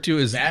consider too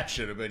is that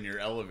should have been your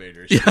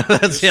elevator.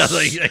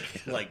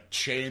 Like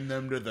chain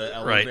them to the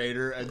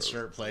elevator and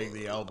start playing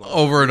the album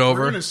over and over.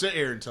 We're gonna sit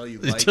here until you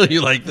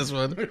like this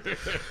one.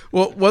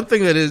 Well, one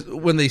thing that is,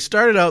 when they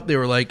started out, they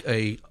were like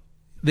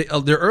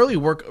their early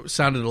work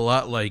sounded a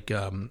lot like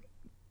the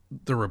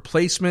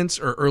Replacements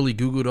or early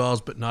Goo Goo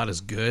Dolls, but not as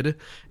good.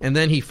 And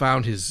then he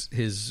found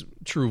his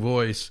true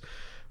voice.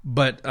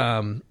 But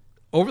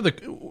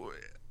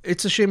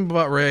It's a Shame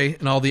About Ray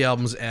and all the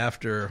albums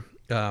after,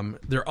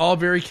 they're all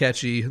very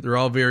catchy. They're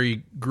all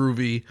very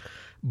groovy,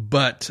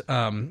 but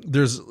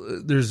there is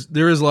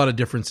a lot of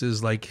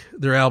differences. Like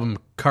their album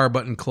Car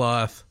Button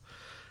Cloth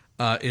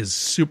is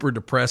super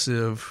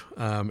depressive.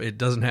 It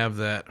doesn't have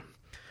that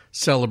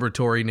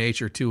celebratory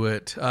nature to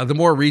it. The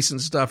more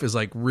recent stuff is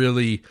like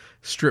really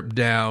stripped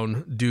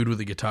down, dude with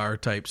a guitar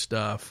type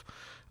stuff.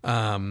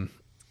 And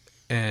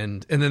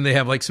then they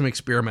have like some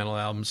experimental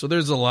albums. So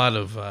there's a lot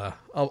of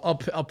I'll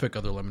pick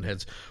other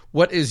Lemonheads.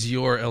 What is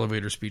your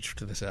elevator speech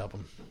to this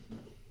album?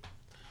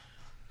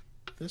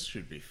 This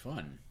should be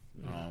fun.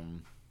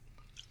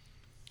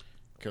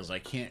 Because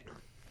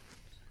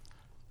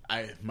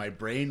my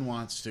brain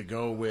wants to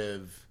go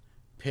with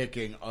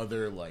picking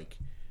other like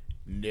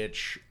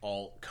niche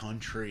alt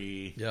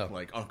country,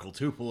 like Uncle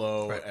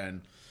Tupelo,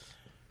 and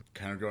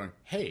kind of going,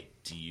 hey,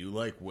 do you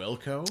like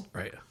Wilco?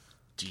 Right.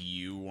 Do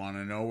you want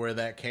to know where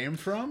that came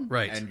from?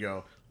 Right. And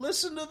go,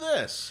 listen to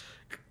this.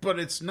 But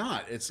it's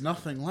not. It's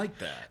nothing like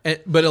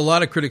that. But a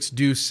lot of critics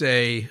do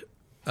say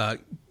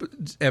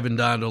Evan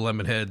Dondo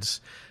Lemonheads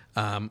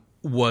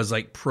was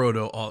like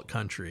proto-alt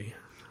country.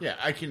 Yeah,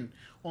 I can...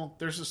 Well,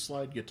 there's a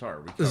slide guitar.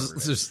 We covered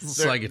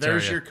slide guitar,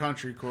 There's your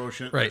country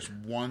quotient. Right. There's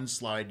one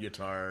slide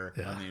guitar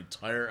on the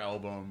entire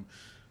album.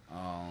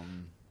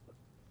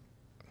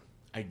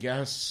 I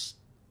guess,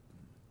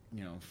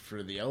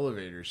 for the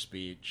elevator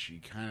speech,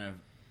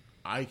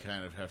 I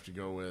kind of have to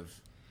go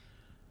with,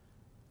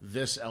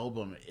 this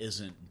album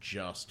isn't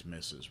just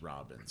Mrs.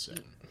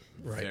 Robinson.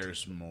 Right.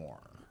 There's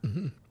more.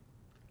 Mm-hmm.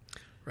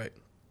 Right.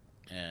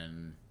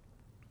 And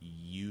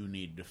you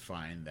need to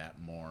find that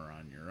more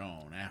on your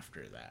own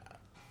after that.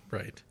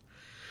 Right.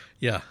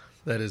 Yeah,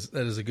 that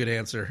is a good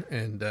answer.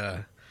 And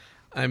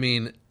I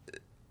mean,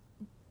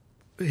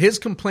 his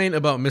complaint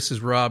about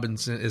Mrs.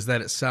 Robinson is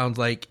that it sounds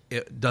like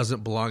it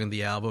doesn't belong in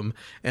the album,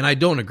 and I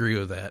don't agree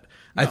with that.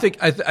 No. I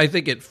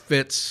think it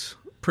fits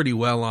pretty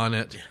well on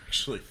it. It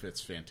actually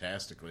fits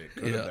fantastically. It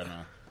could have been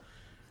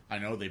I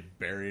know they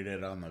buried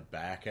it on the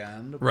back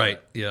end, but right?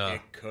 Yeah,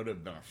 it could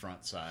have been a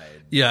front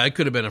side. Yeah, it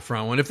could have been a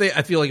front one. I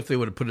feel like if they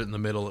would have put it in the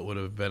middle, it would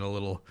have been a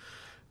little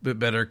bit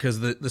better, because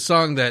the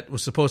song that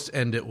was supposed to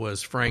end it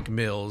was Frank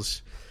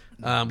Mills,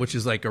 which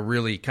is like a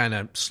really kind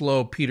of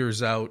slow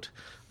peters out.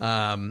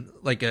 I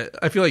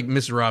feel like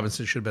Mrs.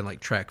 Robinson should have been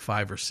like track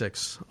 5 or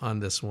 6 on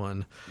this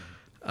one.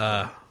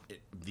 The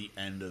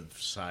end of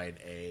side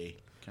A,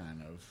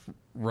 kind of.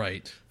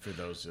 Right. For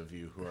those of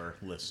you who are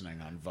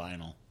listening on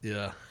vinyl.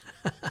 Yeah.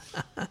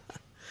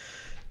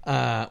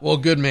 Well,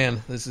 good,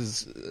 man.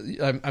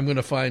 I'm going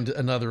to find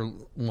another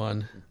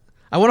one.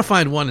 I want to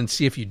find one and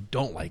see if you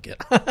don't like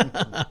it.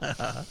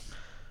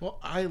 Well,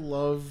 I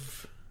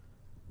love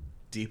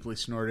deeply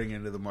snorting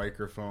into the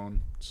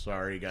microphone.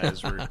 Sorry,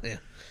 guys.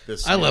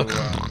 I love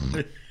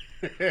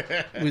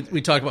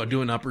we talk about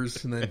doing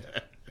uppers, and then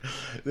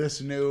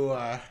this new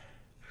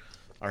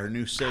our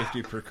new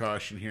safety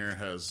precaution here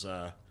has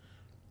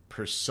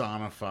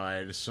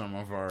personified some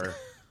of our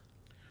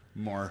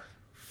more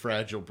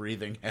fragile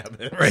breathing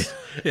habits. Right.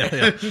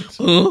 Yeah.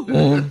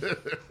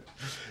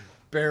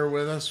 Bear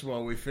with us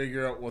while we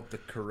figure out what the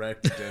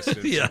correct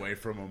distance away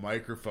from a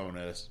microphone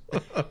is.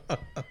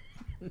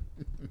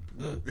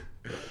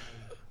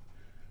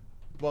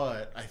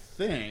 But I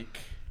think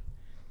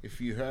if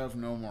you have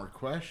no more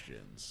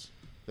questions,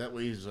 that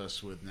leaves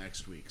us with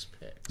next week's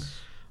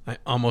picks. I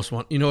almost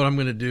want... You know what I'm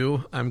going to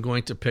do? I'm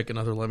going to pick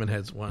another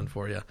Lemonheads one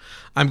for you.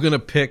 I'm going to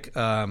pick... it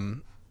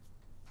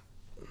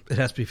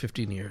has to be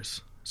 15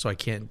 years, so I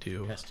can't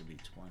do... It has to be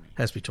 20. It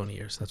has to be 20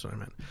 years. That's what I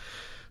meant.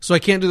 So I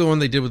can't do the one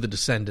they did with the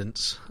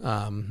Descendants.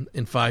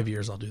 In 5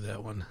 years, I'll do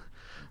that one.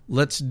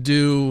 Let's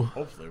do...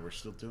 Hopefully we're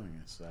still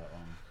doing this that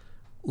long.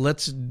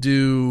 Let's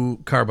do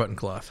Car Button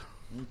Cloth.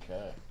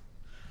 Okay.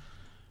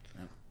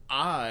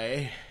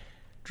 And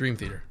Dream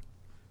Theater.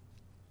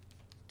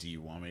 Do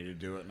you want me to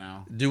do it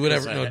now? Do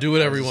whatever. No, do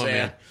whatever you want,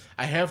 man.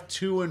 I have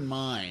 2 in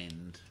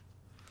mind,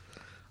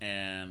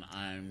 and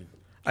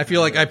I feel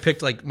like I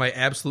picked like my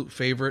absolute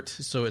favorite,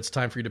 so it's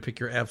time for you to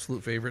pick your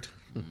absolute favorite.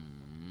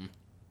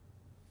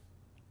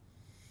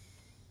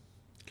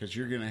 Because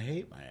you're gonna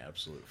hate my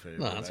absolute favorite.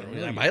 No, that's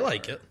right. I might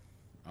like it.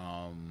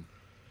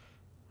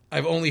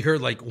 I've only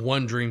heard like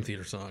one Dream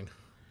Theater song.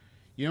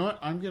 You know what?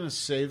 I'm gonna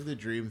save the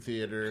Dream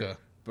Theater,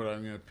 but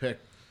I'm gonna pick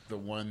the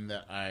one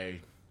that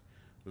I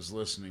was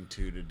listening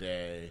to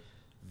today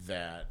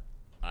that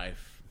I've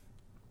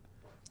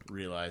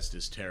realized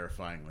is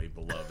terrifyingly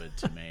beloved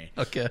to me.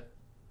 Okay.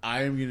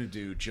 I am going to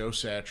do Joe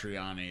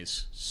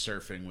Satriani's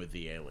Surfing with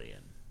the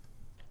Alien.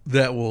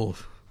 That will...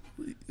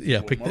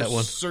 Yeah, pick that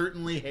one.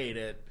 Certainly hate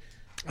it.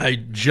 I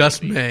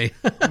just may.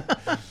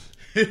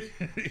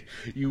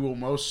 You will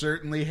most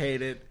certainly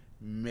hate it.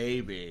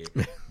 Maybe.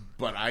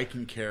 But I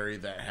can carry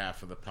that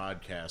half of the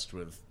podcast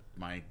with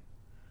my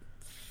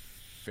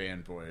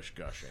fanboyish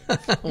gushing.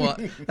 Well,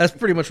 that's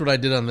pretty much what I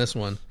did on this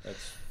one.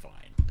 That's fine.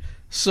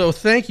 So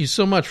thank you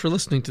so much for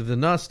listening to the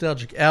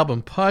Nostalgic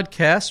Album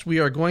Podcast. We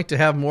are going to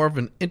have more of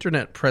an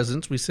internet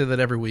presence. We say that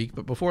every week,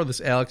 but before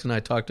this, Alex and I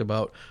talked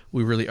about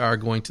we really are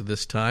going to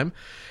this time.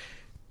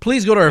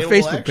 Please go to our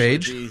Facebook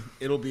page.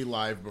 It'll be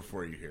live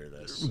before you hear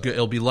this. So.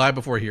 It'll be live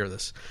before you hear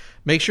this.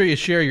 Make sure you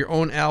share your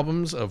own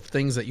albums of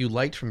things that you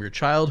liked from your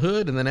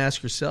childhood, and then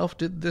ask yourself,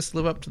 did this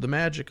live up to the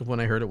magic of when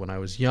I heard it when I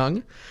was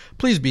young?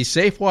 Please be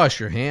safe, wash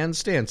your hands,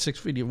 stand 6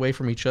 feet away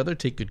from each other,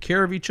 take good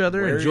care of each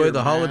other, enjoy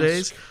the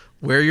holidays,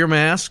 wear your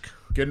mask.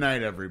 Good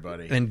night,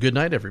 everybody. And good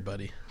night,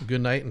 everybody. Good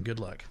night and good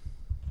luck.